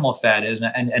terrible animal fat is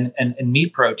and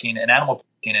meat protein and animal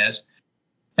protein is.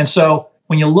 And so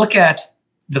when you look at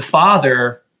the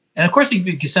father, and of course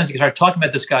you can start talking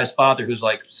about this guy's father who's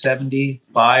like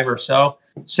 75 or so,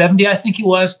 70 I think he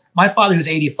was. My father who's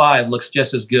 85 looks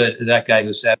just as good as that guy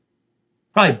who's 70.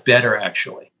 Probably better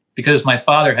actually, because my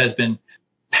father has been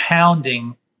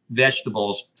pounding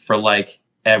vegetables for like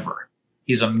ever.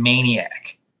 He's a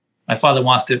maniac. My father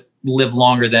wants to live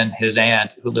longer than his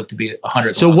aunt, who lived to be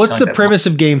 100. So what's the premise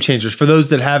of Game Changers for those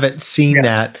that haven't seen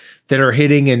that are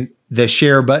hitting in the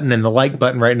share button and the like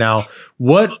button right now?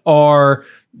 What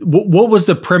was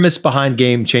the premise behind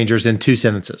Game Changers in 2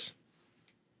 sentences?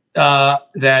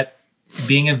 That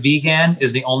being a vegan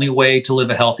is the only way to live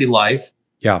a healthy life.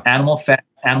 Yeah. Animal fat,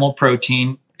 animal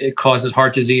protein, it causes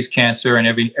heart disease, cancer, and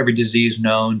every disease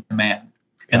known to man.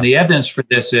 And the evidence for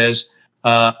this is,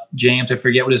 James, I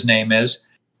forget what his name is.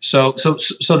 So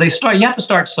they start, you have to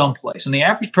start someplace. And the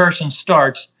average person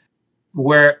starts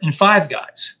in Five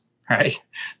Guys, right?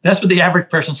 That's where the average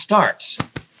person starts.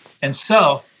 And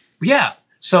so,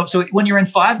 So when you're in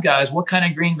Five Guys, what kind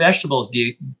of green vegetables do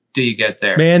you get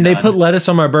there? Man, they put lettuce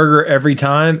on my burger every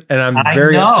time, and I'm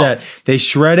very upset. They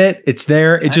shred it. It's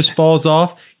there. It just falls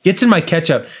off. Gets in my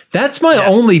ketchup. That's my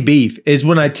only beef is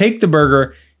when I take the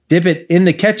burger, dip it in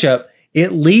the ketchup,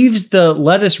 it leaves the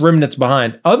lettuce remnants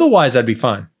behind. Otherwise, I'd be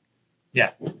fine.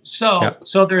 Yeah.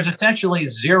 So there's essentially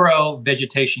 0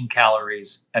 vegetation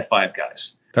calories at Five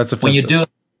Guys. That's offensive. When you do it,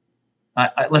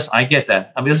 listen, I get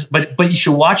that. I mean, but you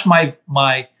should watch my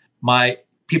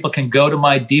people can go to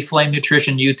my Deflame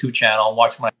Nutrition YouTube channel and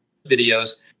watch my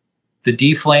videos, the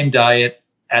Deflame diet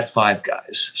at Five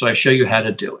Guys. So I show you how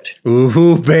to do it.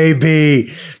 Ooh,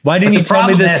 baby. Why didn't you tell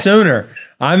me this sooner?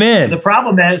 I'm in. The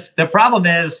problem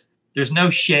is there's no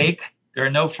shake, there are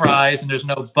no fries, and there's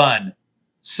no bun.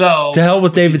 So to hell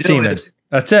with David Seaman.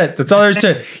 That's it. That's all there is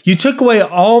to it. You took away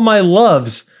all my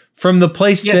loves from the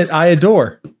place that I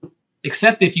adore.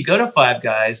 Except if you go to Five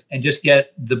Guys and just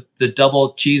get the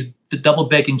double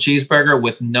bacon cheeseburger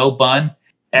with no bun,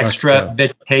 extra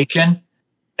vegetation,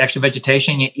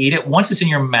 you eat it. Once it's in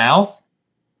your mouth,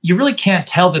 you really can't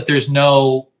tell that there's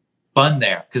no bun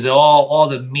there because all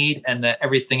the meat and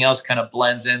everything else kind of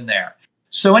blends in there.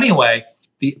 So anyway,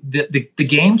 the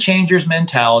Game Changers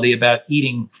mentality about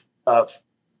eating a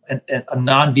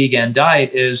non-vegan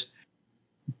diet is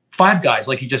Five Guys,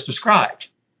 like you just described.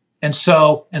 And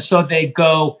so they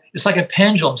go, it's like a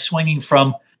pendulum swinging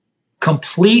from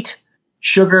complete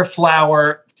sugar,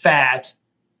 flour, fat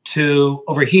to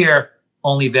over here,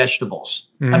 only vegetables.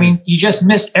 I mean, you just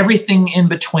missed everything in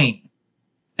between.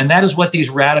 And that is what these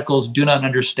radicals do not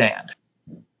understand.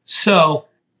 So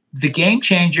the Game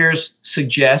Changers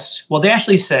suggest, well, they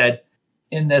actually said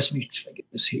in this, let me just get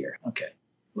this here. Okay.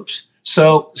 Whoops.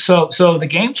 So the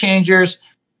Game Changers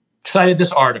cited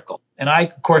this article. And I,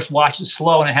 of course, watched it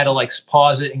slow and I had to like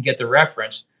pause it and get the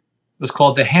reference. It was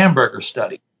called the Hamburger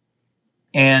Study.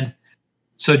 And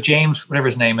so James, whatever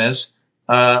his name is,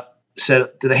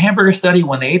 said the Hamburger Study,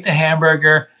 when they ate the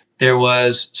hamburger, there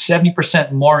was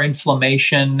 70% more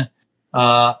inflammation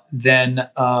than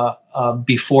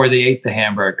before they ate the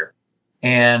hamburger.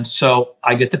 And so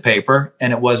I get the paper,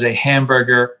 and it was a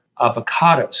hamburger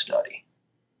avocado study,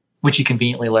 which he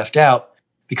conveniently left out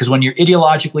because when you're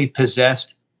ideologically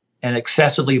possessed and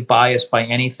excessively biased by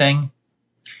anything,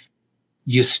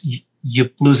 you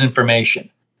lose information.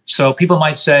 So people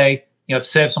might say, if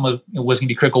someone was going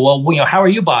to be critical, well, how are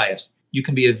you biased? You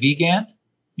can be a vegan,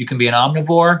 you can be an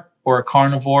omnivore or a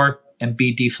carnivore and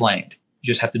be deflamed. You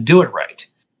just have to do it right.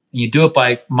 And you do it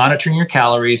by monitoring your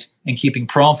calories and keeping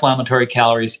pro-inflammatory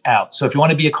calories out. So if you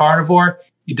want to be a carnivore,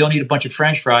 you don't eat a bunch of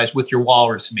French fries with your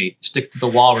walrus meat. Stick to the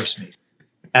walrus meat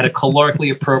at a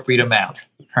calorically appropriate amount,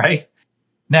 right?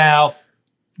 Now,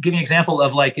 give me an example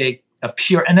of like a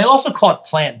pure, and they also call it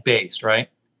plant-based, right?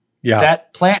 Yeah.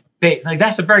 That plant-based, like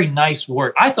that's a very nice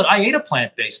word. I thought I ate a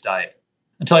plant-based diet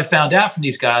until I found out from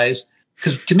these guys,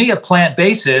 because to me, a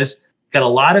plant-based is got a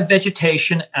lot of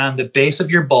vegetation on the base of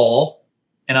your bowl,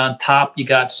 and on top you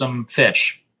got some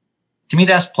fish. To me,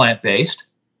 that's plant-based.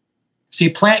 See,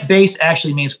 plant-based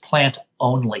actually means plant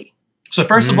only. So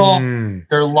first of all,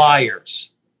 they're liars.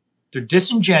 They're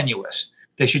disingenuous.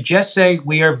 They should just say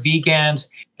we are vegans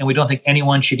and we don't think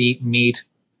anyone should eat meat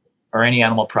or any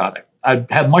animal product. I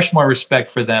have much more respect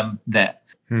for them then.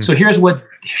 So here's what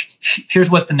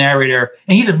the narrator,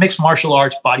 and he's a mixed martial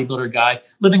arts bodybuilder guy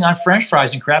living on French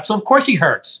fries and crap. So of course he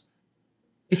hurts.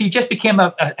 If he just became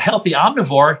a healthy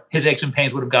omnivore, his aches and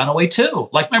pains would have gone away too,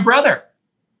 like my brother.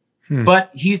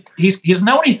 But he doesn't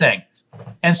know anything.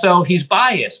 And so he's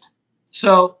biased.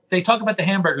 So they talk about the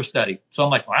hamburger study. So I'm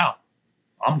like, wow,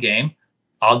 I'm game.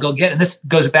 I'll go get it. And this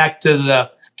goes back to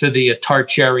the tart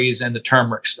cherries and the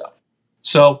turmeric stuff.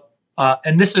 So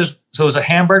it was a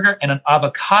hamburger and an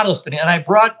avocado study. And I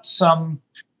brought some,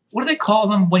 what do they call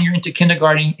them when you're into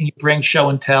kindergarten and you bring show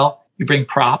and tell? You bring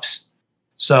props.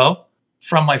 So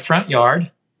from my front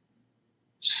yard,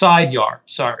 side yard,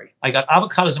 I got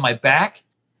avocados in my back,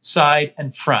 side,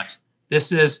 and front.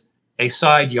 This is a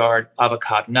side yard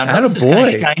avocado. Now, this is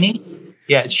kind of shiny.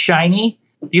 Yeah, it's shiny.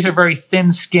 These are very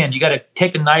thin skinned. You got to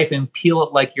take a knife and peel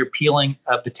it like you're peeling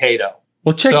a potato.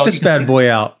 Well, check this bad boy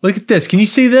out. Look at this. Can you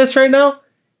see this right now?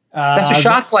 That's a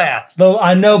shot glass. Well,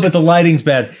 I know, but the lighting's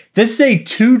bad. This is a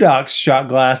 2-dox shot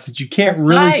glass that you can't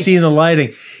really see in the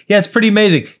lighting. Yeah, it's pretty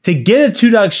amazing. To get a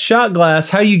 2-dox shot glass,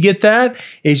 how you get that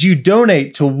is you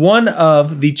donate to one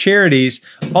of the charities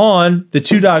on the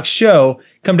 2-dox show.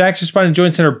 Come to Action Spine and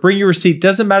Joint Center. Bring your receipt.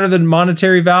 Doesn't matter the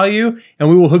monetary value, and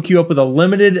we will hook you up with a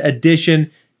limited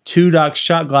edition 2-dox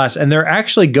shot glass, and they're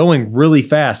actually going really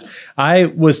fast. I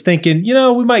was thinking,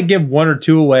 we might give 1 or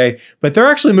 2 away, but they're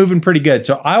actually moving pretty good.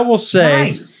 So I will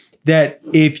say that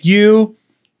if you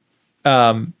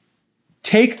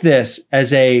take this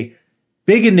as a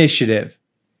big initiative,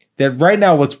 that right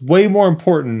now what's way more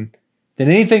important than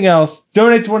anything else,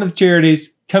 donate to one of the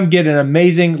charities, come get an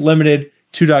amazing limited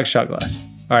 2-dox shot glass.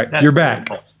 All right, you're back.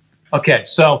 Wonderful. Okay,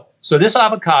 so this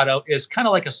avocado is kind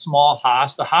of like a small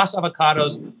Hass. The Hass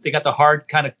avocados, they got the hard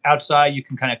kind of outside. You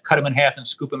can kind of cut them in half and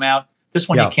scoop them out. This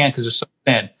one you can't because it's so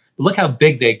thin. But look how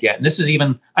big they get. And this is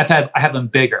even, I have them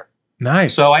bigger.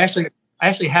 Nice. So I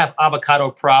actually have avocado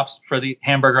props for the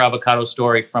hamburger avocado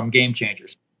story from Game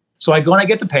Changers. So I go and I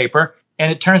get the paper, and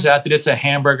it turns out that it's a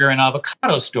hamburger and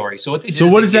avocado story. So what they did So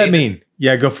what does that mean?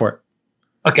 Yeah, go for it.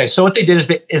 Okay, so what they did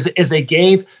is they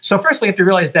gave. So first, we have to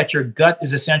realize that your gut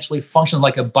is essentially functioning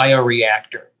like a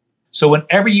bioreactor. So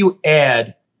whenever you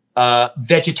add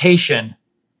vegetation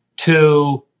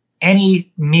to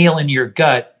any meal in your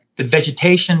gut, the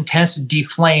vegetation tends to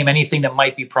deflame anything that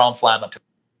might be pro-inflammatory.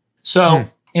 So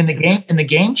in the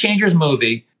Game Changers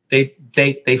movie,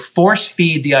 they force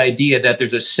feed the idea that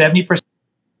there's a 70%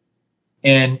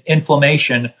 in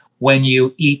inflammation when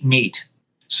you eat meat.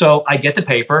 So I get the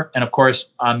paper, and of course,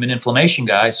 I'm an inflammation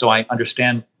guy, so I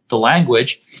understand the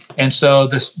language. And so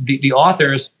the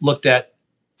authors looked at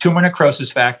tumor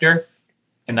necrosis factor,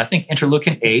 and I think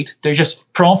interleukin-8. They're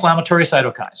just pro-inflammatory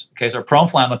cytokines. Okay, so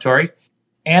pro-inflammatory.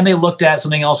 And they looked at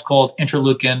something else called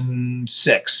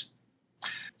interleukin-6.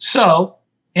 So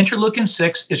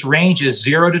interleukin-6, its range is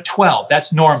 0 to 12.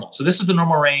 That's normal. So this is the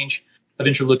normal range of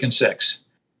interleukin-6.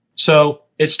 So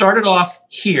it started off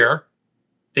here.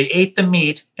 They ate the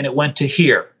meat and it went to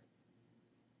here.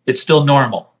 It's still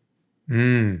normal.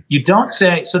 You don't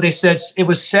say, so they said it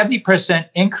was 70%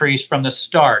 increase from the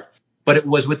start, but it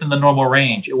was within the normal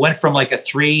range. It went from like a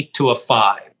 3 to a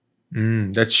 5.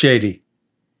 That's shady.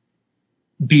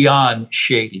 Beyond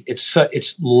shady.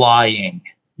 It's lying.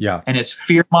 Yeah. And it's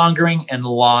fear mongering and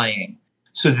lying.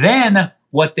 So then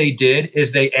what they did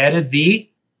is they added the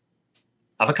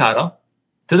avocado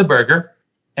to the burger.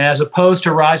 And as opposed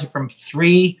to rising from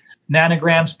 3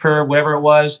 nanograms per whatever it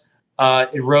was,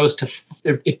 it rose to,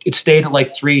 it stayed at like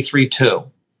 3.32.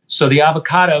 So the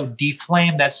avocado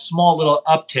deflamed that small little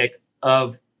uptick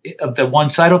of the one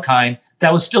cytokine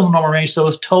that was still in the normal range. So it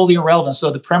was totally irrelevant.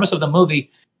 So the premise of the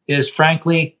movie is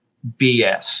frankly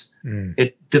BS.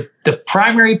 The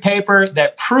primary paper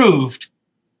that proved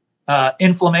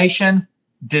inflammation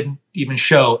didn't even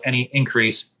show any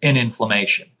increase in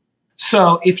inflammation.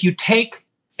 So if you take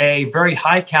a very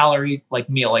high calorie like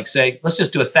meal, like say, let's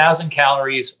just do 1,000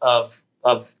 calories of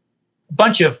a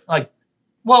bunch of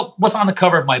what's on the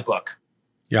cover of my book.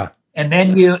 Yeah. And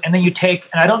then you take,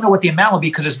 and I don't know what the amount will be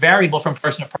because it's variable from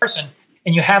person to person,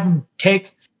 and you have them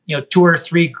take, 2 or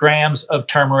 3 grams of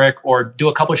turmeric, or do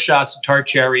a couple of shots of tart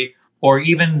cherry, or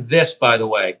even this, by the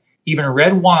way, even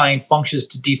red wine functions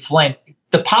to deflame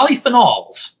the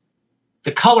polyphenols.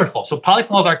 The colorful. So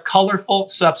polyphenols are colorful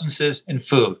substances in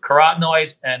food,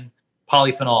 carotenoids and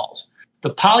polyphenols. The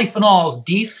polyphenols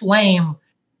deflame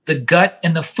the gut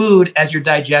and the food as you're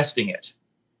digesting it.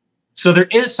 So there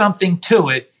is something to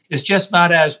it. It's just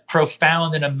not as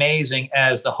profound and amazing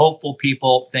as the hopeful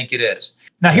people think it is.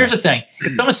 Now, here's the thing.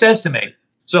 If someone says to me,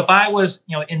 so if I was,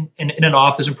 in an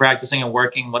office and practicing and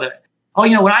working, when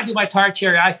I do my tart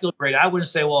cherry, I feel great. I wouldn't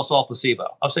say, well, it's all placebo.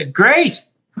 I'll say, great.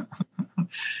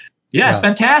 Yeah, it's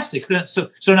fantastic. So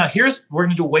now we're going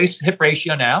to do waist to hip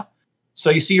ratio now. So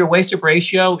you see your waist to hip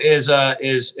ratio is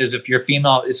if you're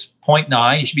female, is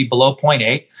 0.9. You should be below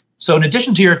 0.8. So in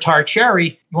addition to your tart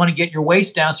cherry, you want to get your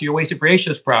waist down so your waist to hip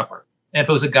ratio is proper. And if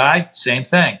it was a guy, same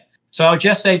thing. So I would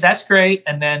just say that's great,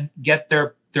 and then get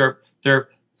their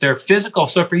physical.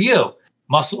 So for you,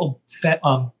 muscle, fat,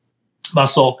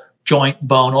 muscle, joint,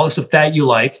 bone, all the stuff that you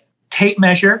like. Tape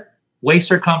measure, waist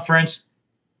circumference.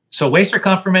 So waist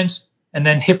circumference and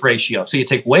then hip ratio. So you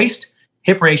take waist,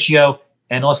 hip ratio,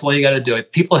 and that's all you got to do.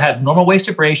 If people have normal waist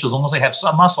hip ratio, as long as they have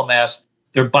some muscle mass,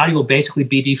 their body will basically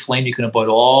be deflamed. You can avoid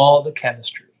all the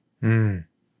chemistry.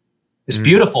 It's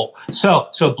beautiful. So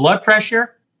blood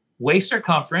pressure, waist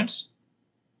circumference,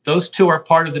 Those two are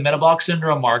part of the metabolic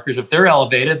syndrome markers. If they're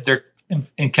elevated, they're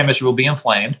in chemistry will be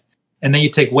inflamed. And then you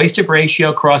take waist-to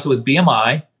ratio, cross it with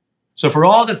BMI. So for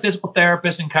all the physical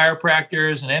therapists and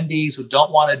chiropractors and MDs who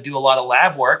don't want to do a lot of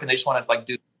lab work and they just want to like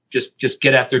do just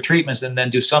get at their treatments and then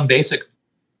do some basic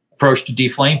approach to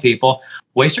deflame people,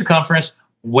 waist circumference,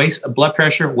 waist blood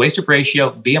pressure, waist-to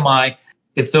ratio, BMI,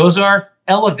 if those are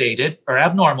elevated or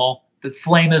abnormal, the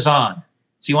flame is on.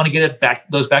 So you want to get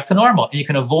those back to normal, and you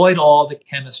can avoid all the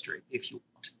chemistry if you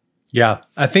want. Yeah,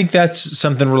 I think that's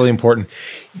something really important.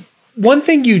 One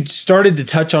thing you started to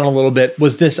touch on a little bit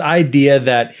was this idea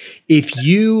that if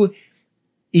you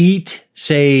eat,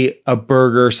 say, a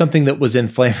burger, something that was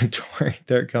inflammatory,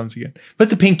 there it comes again. Put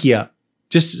the pinky up.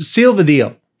 Just seal the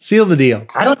deal. Seal the deal.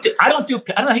 I don't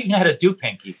even know how to do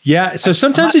pinky. Yeah, so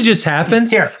sometimes it just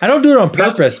happens. Here. I don't do it on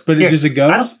purpose, but it just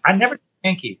goes. I never do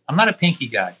pinky. I'm not a pinky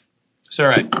guy. It's all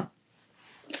right.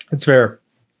 That's fair.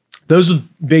 Those with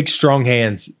big, strong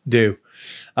hands do.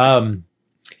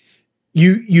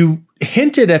 You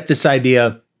hinted at this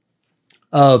idea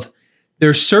of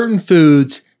there's certain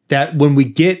foods that when we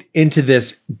get into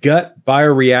this gut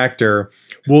bioreactor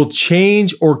will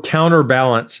change or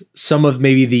counterbalance some of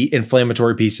maybe the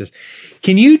inflammatory pieces.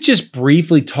 Can you just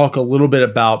briefly talk a little bit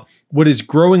about what is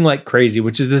growing like crazy,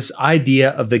 which is this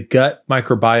idea of the gut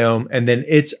microbiome and then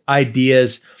its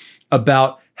ideas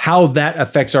about how that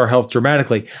affects our health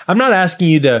dramatically? I'm not asking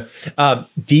you to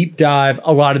deep dive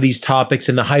a lot of these topics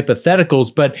and the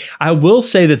hypotheticals, but I will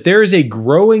say that there is a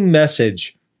growing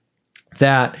message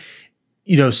that,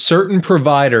 you know, certain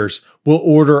providers will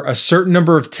order a certain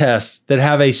number of tests that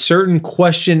have a certain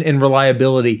question and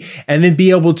reliability, and then be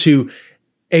able to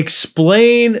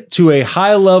explain to a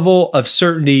high level of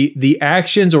certainty the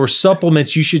actions or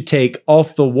supplements you should take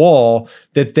off the wall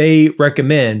that they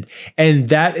recommend. And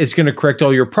that is going to correct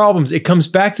all your problems. It comes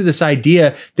back to this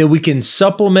idea that we can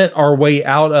supplement our way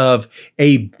out of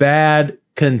a bad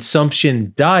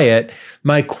consumption diet.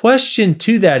 My question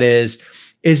to that is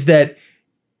that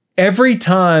every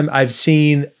time I've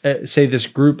seen, say, this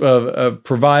group of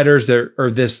providers that, or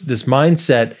this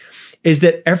mindset, is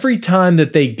that every time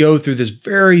that they go through this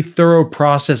very thorough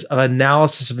process of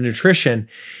analysis of nutrition,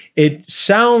 it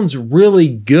sounds really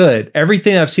good.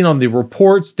 Everything I've seen on the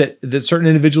reports that certain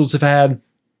individuals have had,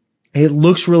 it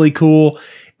looks really cool.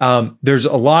 There's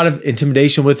a lot of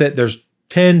intimidation with it. There's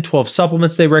 10, 12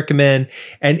 supplements they recommend.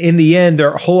 And in the end,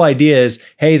 their whole idea is,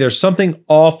 hey, there's something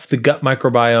off the gut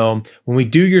microbiome. When we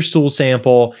do your stool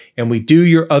sample and we do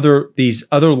these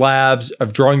other labs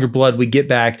of drawing your blood, we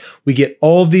get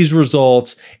all of these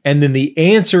results. And then the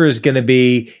answer is going to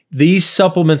be these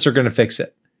supplements are going to fix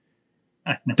it.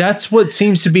 That's what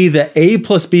seems to be the A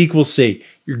plus B equals C.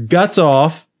 Your gut's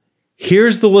off.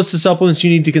 Here's the list of supplements you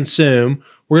need to consume.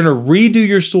 We're going to redo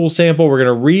your stool sample. We're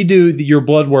going to redo your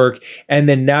blood work. And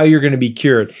then now you're going to be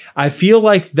cured. I feel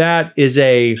like that is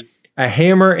a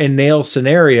hammer and nail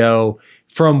scenario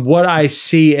from what I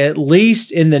see, at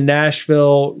least in the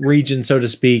Nashville region, so to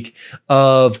speak,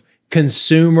 of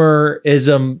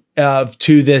consumerism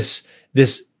to this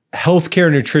healthcare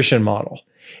nutrition model.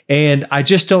 And I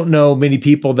just don't know many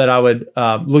people that I would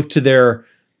look to their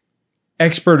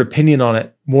expert opinion on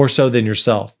it more so than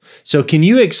yourself. So can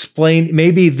you explain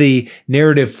maybe the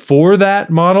narrative for that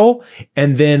model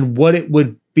and then what it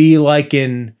would be like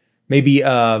in maybe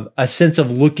a sense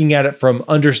of looking at it from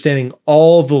understanding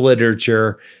all the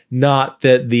literature, not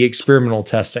the experimental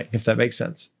testing, if that makes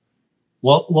sense?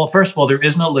 Well, first of all, there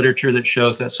is no literature that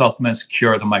shows that supplements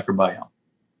cure the microbiome.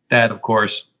 That, of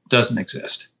course, doesn't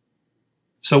exist.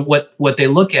 So what they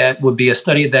look at would be a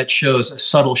study that shows a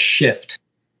subtle shift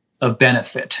of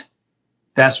benefit.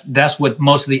 That's what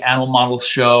most of the animal models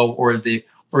show, or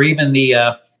even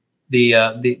the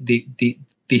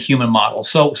human model.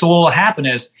 So what will happen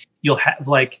is you'll have,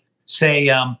 like, say,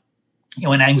 an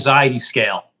anxiety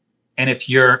scale, and if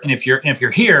you're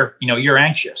here, you're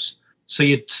anxious. So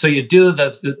you do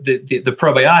the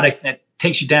probiotic, and it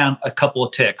takes you down a couple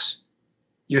of ticks.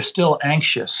 You're still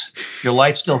anxious. Your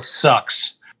life still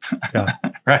sucks. Yeah.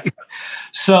 Right.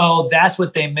 So that's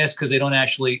what they miss because they don't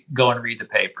actually go and read the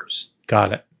papers.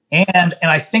 Got it. And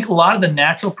I think a lot of the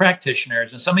natural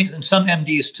practitioners and some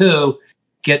MDs too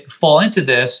fall into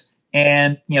this,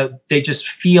 and they just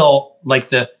feel like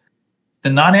the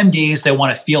non-MDs, they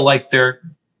want to feel like they're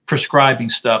prescribing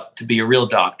stuff to be a real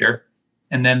doctor.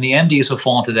 And then the MDs will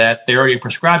fall into that. They're already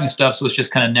prescribing stuff, so it's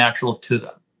just kind of natural to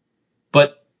them.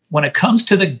 But when it comes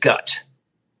to the gut,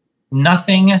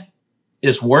 nothing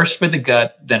is worse for the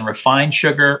gut than refined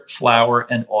sugar, flour,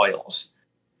 and oils.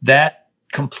 That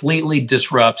completely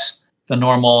disrupts the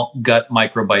normal gut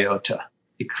microbiota.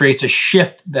 It creates a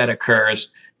shift that occurs,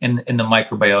 in the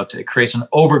microbiota. It creates an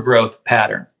overgrowth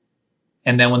pattern.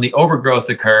 And then when the overgrowth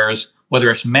occurs, whether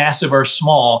it's massive or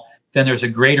small, then there's a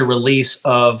greater release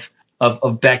of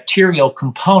bacterial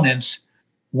components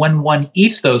when one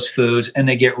eats those foods, and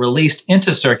they get released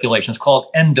into circulation. It's called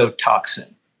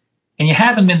endotoxin. And you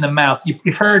have them in the mouth.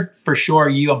 You've heard for sure,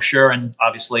 I'm sure, and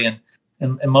obviously, and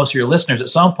most of your listeners at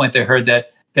some point, they heard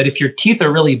that if your teeth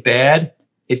are really bad,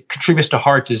 it contributes to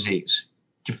heart disease.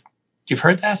 You've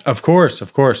heard that? Of course,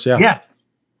 yeah. Yeah.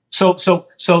 So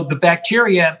the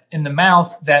bacteria in the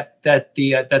mouth that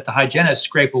the hygienists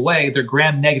scrape away, they're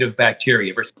gram-negative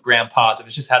bacteria versus gram-positive.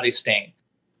 It's just how they stain.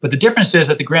 But the difference is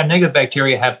that the gram-negative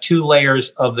bacteria have two layers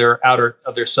of their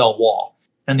cell wall.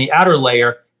 And the outer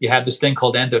layer, you have this thing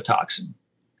called endotoxin.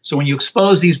 So when you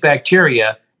expose these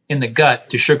bacteria in the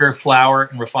gut to sugar, flour,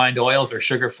 and refined oils, or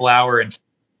sugar, flour, and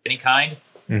any kind,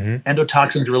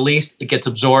 endotoxin is released, it gets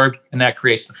absorbed, and that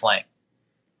creates the flame.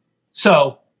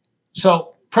 So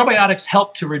probiotics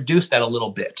help to reduce that a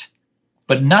little bit,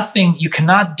 but you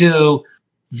cannot do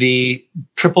the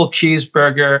triple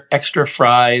cheeseburger, extra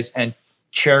fries, and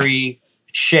cherry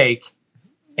shake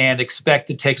and expect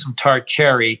to take some tart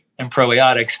cherry and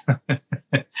probiotics.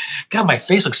 God, my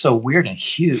face looks so weird and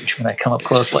huge when I come up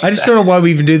close like that. I just don't know why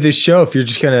we even do this show if you're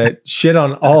just going to shit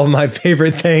on all of my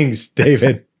favorite things,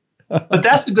 David. But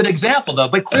that's a good example, though.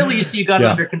 But clearly, you see, you got it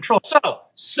under control.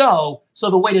 So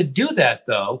the way to do that,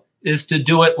 though, is to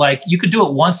do it like you could do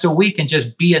it once a week and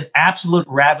just be an absolute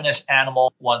ravenous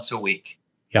animal once a week.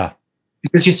 Yeah.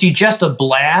 Because you see, just a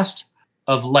blast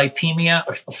of lipemia,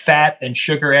 or fat and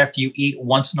sugar after you eat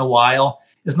once in a while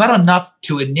is not enough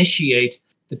to initiate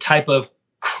the type of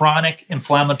chronic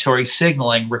inflammatory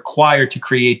signaling required to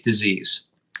create disease.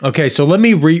 Okay, so let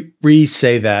me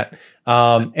re-say that.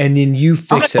 And then you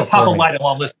fix it pop for a me. light on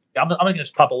while I'm listening. I'm going to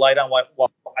just pop a light on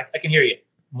while I can hear you.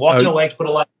 I'm walking away to put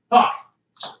a light on. Talk.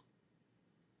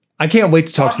 I can't wait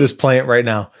to talk to this plant right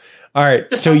now. All right,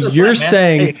 Just so you're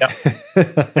saying... See,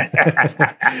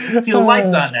 the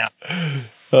light's on now.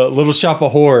 Little shop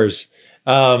of horrors.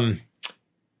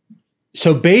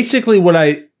 So basically what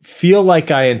I feel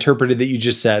like I interpreted that you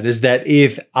just said is that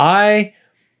if I'm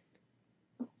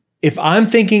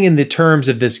thinking in the terms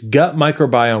of this gut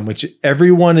microbiome, which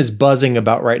everyone is buzzing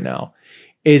about right now,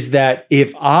 is that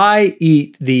if I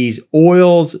eat these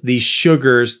oils, these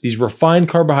sugars, these refined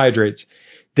carbohydrates,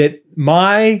 that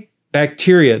my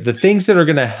bacteria, the things that are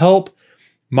going to help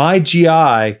my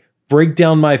GI break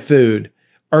down my food,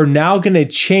 are now going to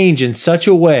change in such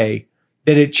a way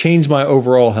that it changed my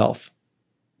overall health.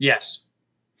 Yes.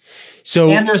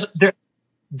 So, and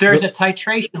there's a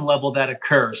titration level that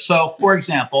occurs. So, for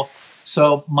example,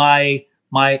 my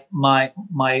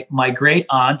great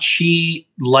aunt, she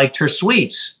liked her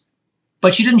sweets,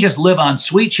 but she didn't just live on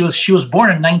sweets. She was born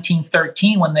in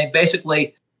 1913 when they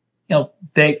basically,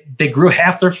 they grew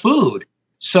half their food.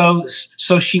 So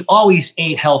she always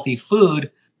ate healthy food,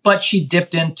 but she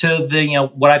dipped into the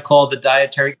what I call the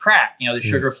dietary crack, the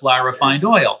sugar, flour, refined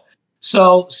oil.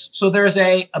 So there's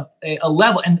a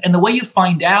level, and the way you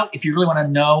find out if you really want to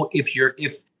know if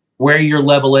where your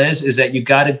level is that you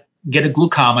got to get a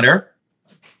glucometer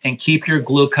and keep your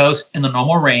glucose in the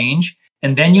normal range,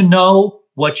 and then you know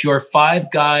what your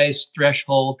Five Guys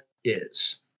threshold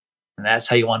is, and that's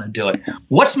how you want to do it.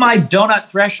 What's my donut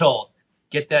threshold?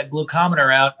 Get that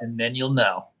glucometer out, and then you'll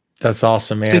know. That's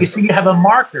awesome, man. So you see, you have a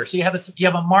marker. So you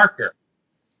have a marker,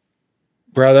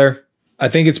 brother. I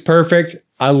think it's perfect.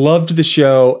 I loved the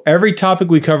show. Every topic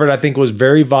we covered, I think, was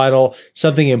very vital,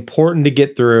 something important to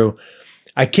get through.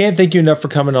 I can't thank you enough for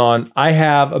coming on. I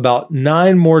have about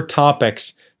 9 more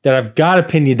topics that I've got to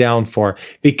pin you down for,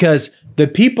 because the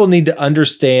people need to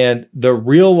understand the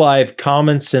real life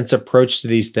common sense approach to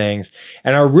these things.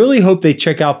 And I really hope they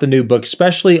check out the new book,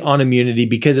 especially on immunity,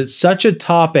 because it's such a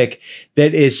topic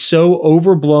that is so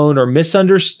overblown or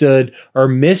misunderstood or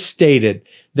misstated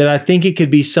that I think it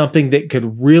could be something that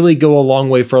could really go a long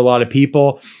way for a lot of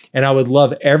people. And I would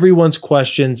love everyone's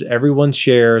questions, everyone's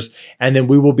shares, and then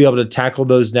we will be able to tackle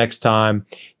those next time.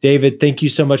 David, thank you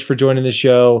so much for joining the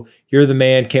show. You're the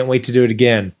man. Can't wait to do it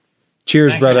again.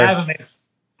 Cheers, Thanks brother. for having me.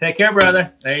 Take care,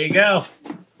 brother. There you go.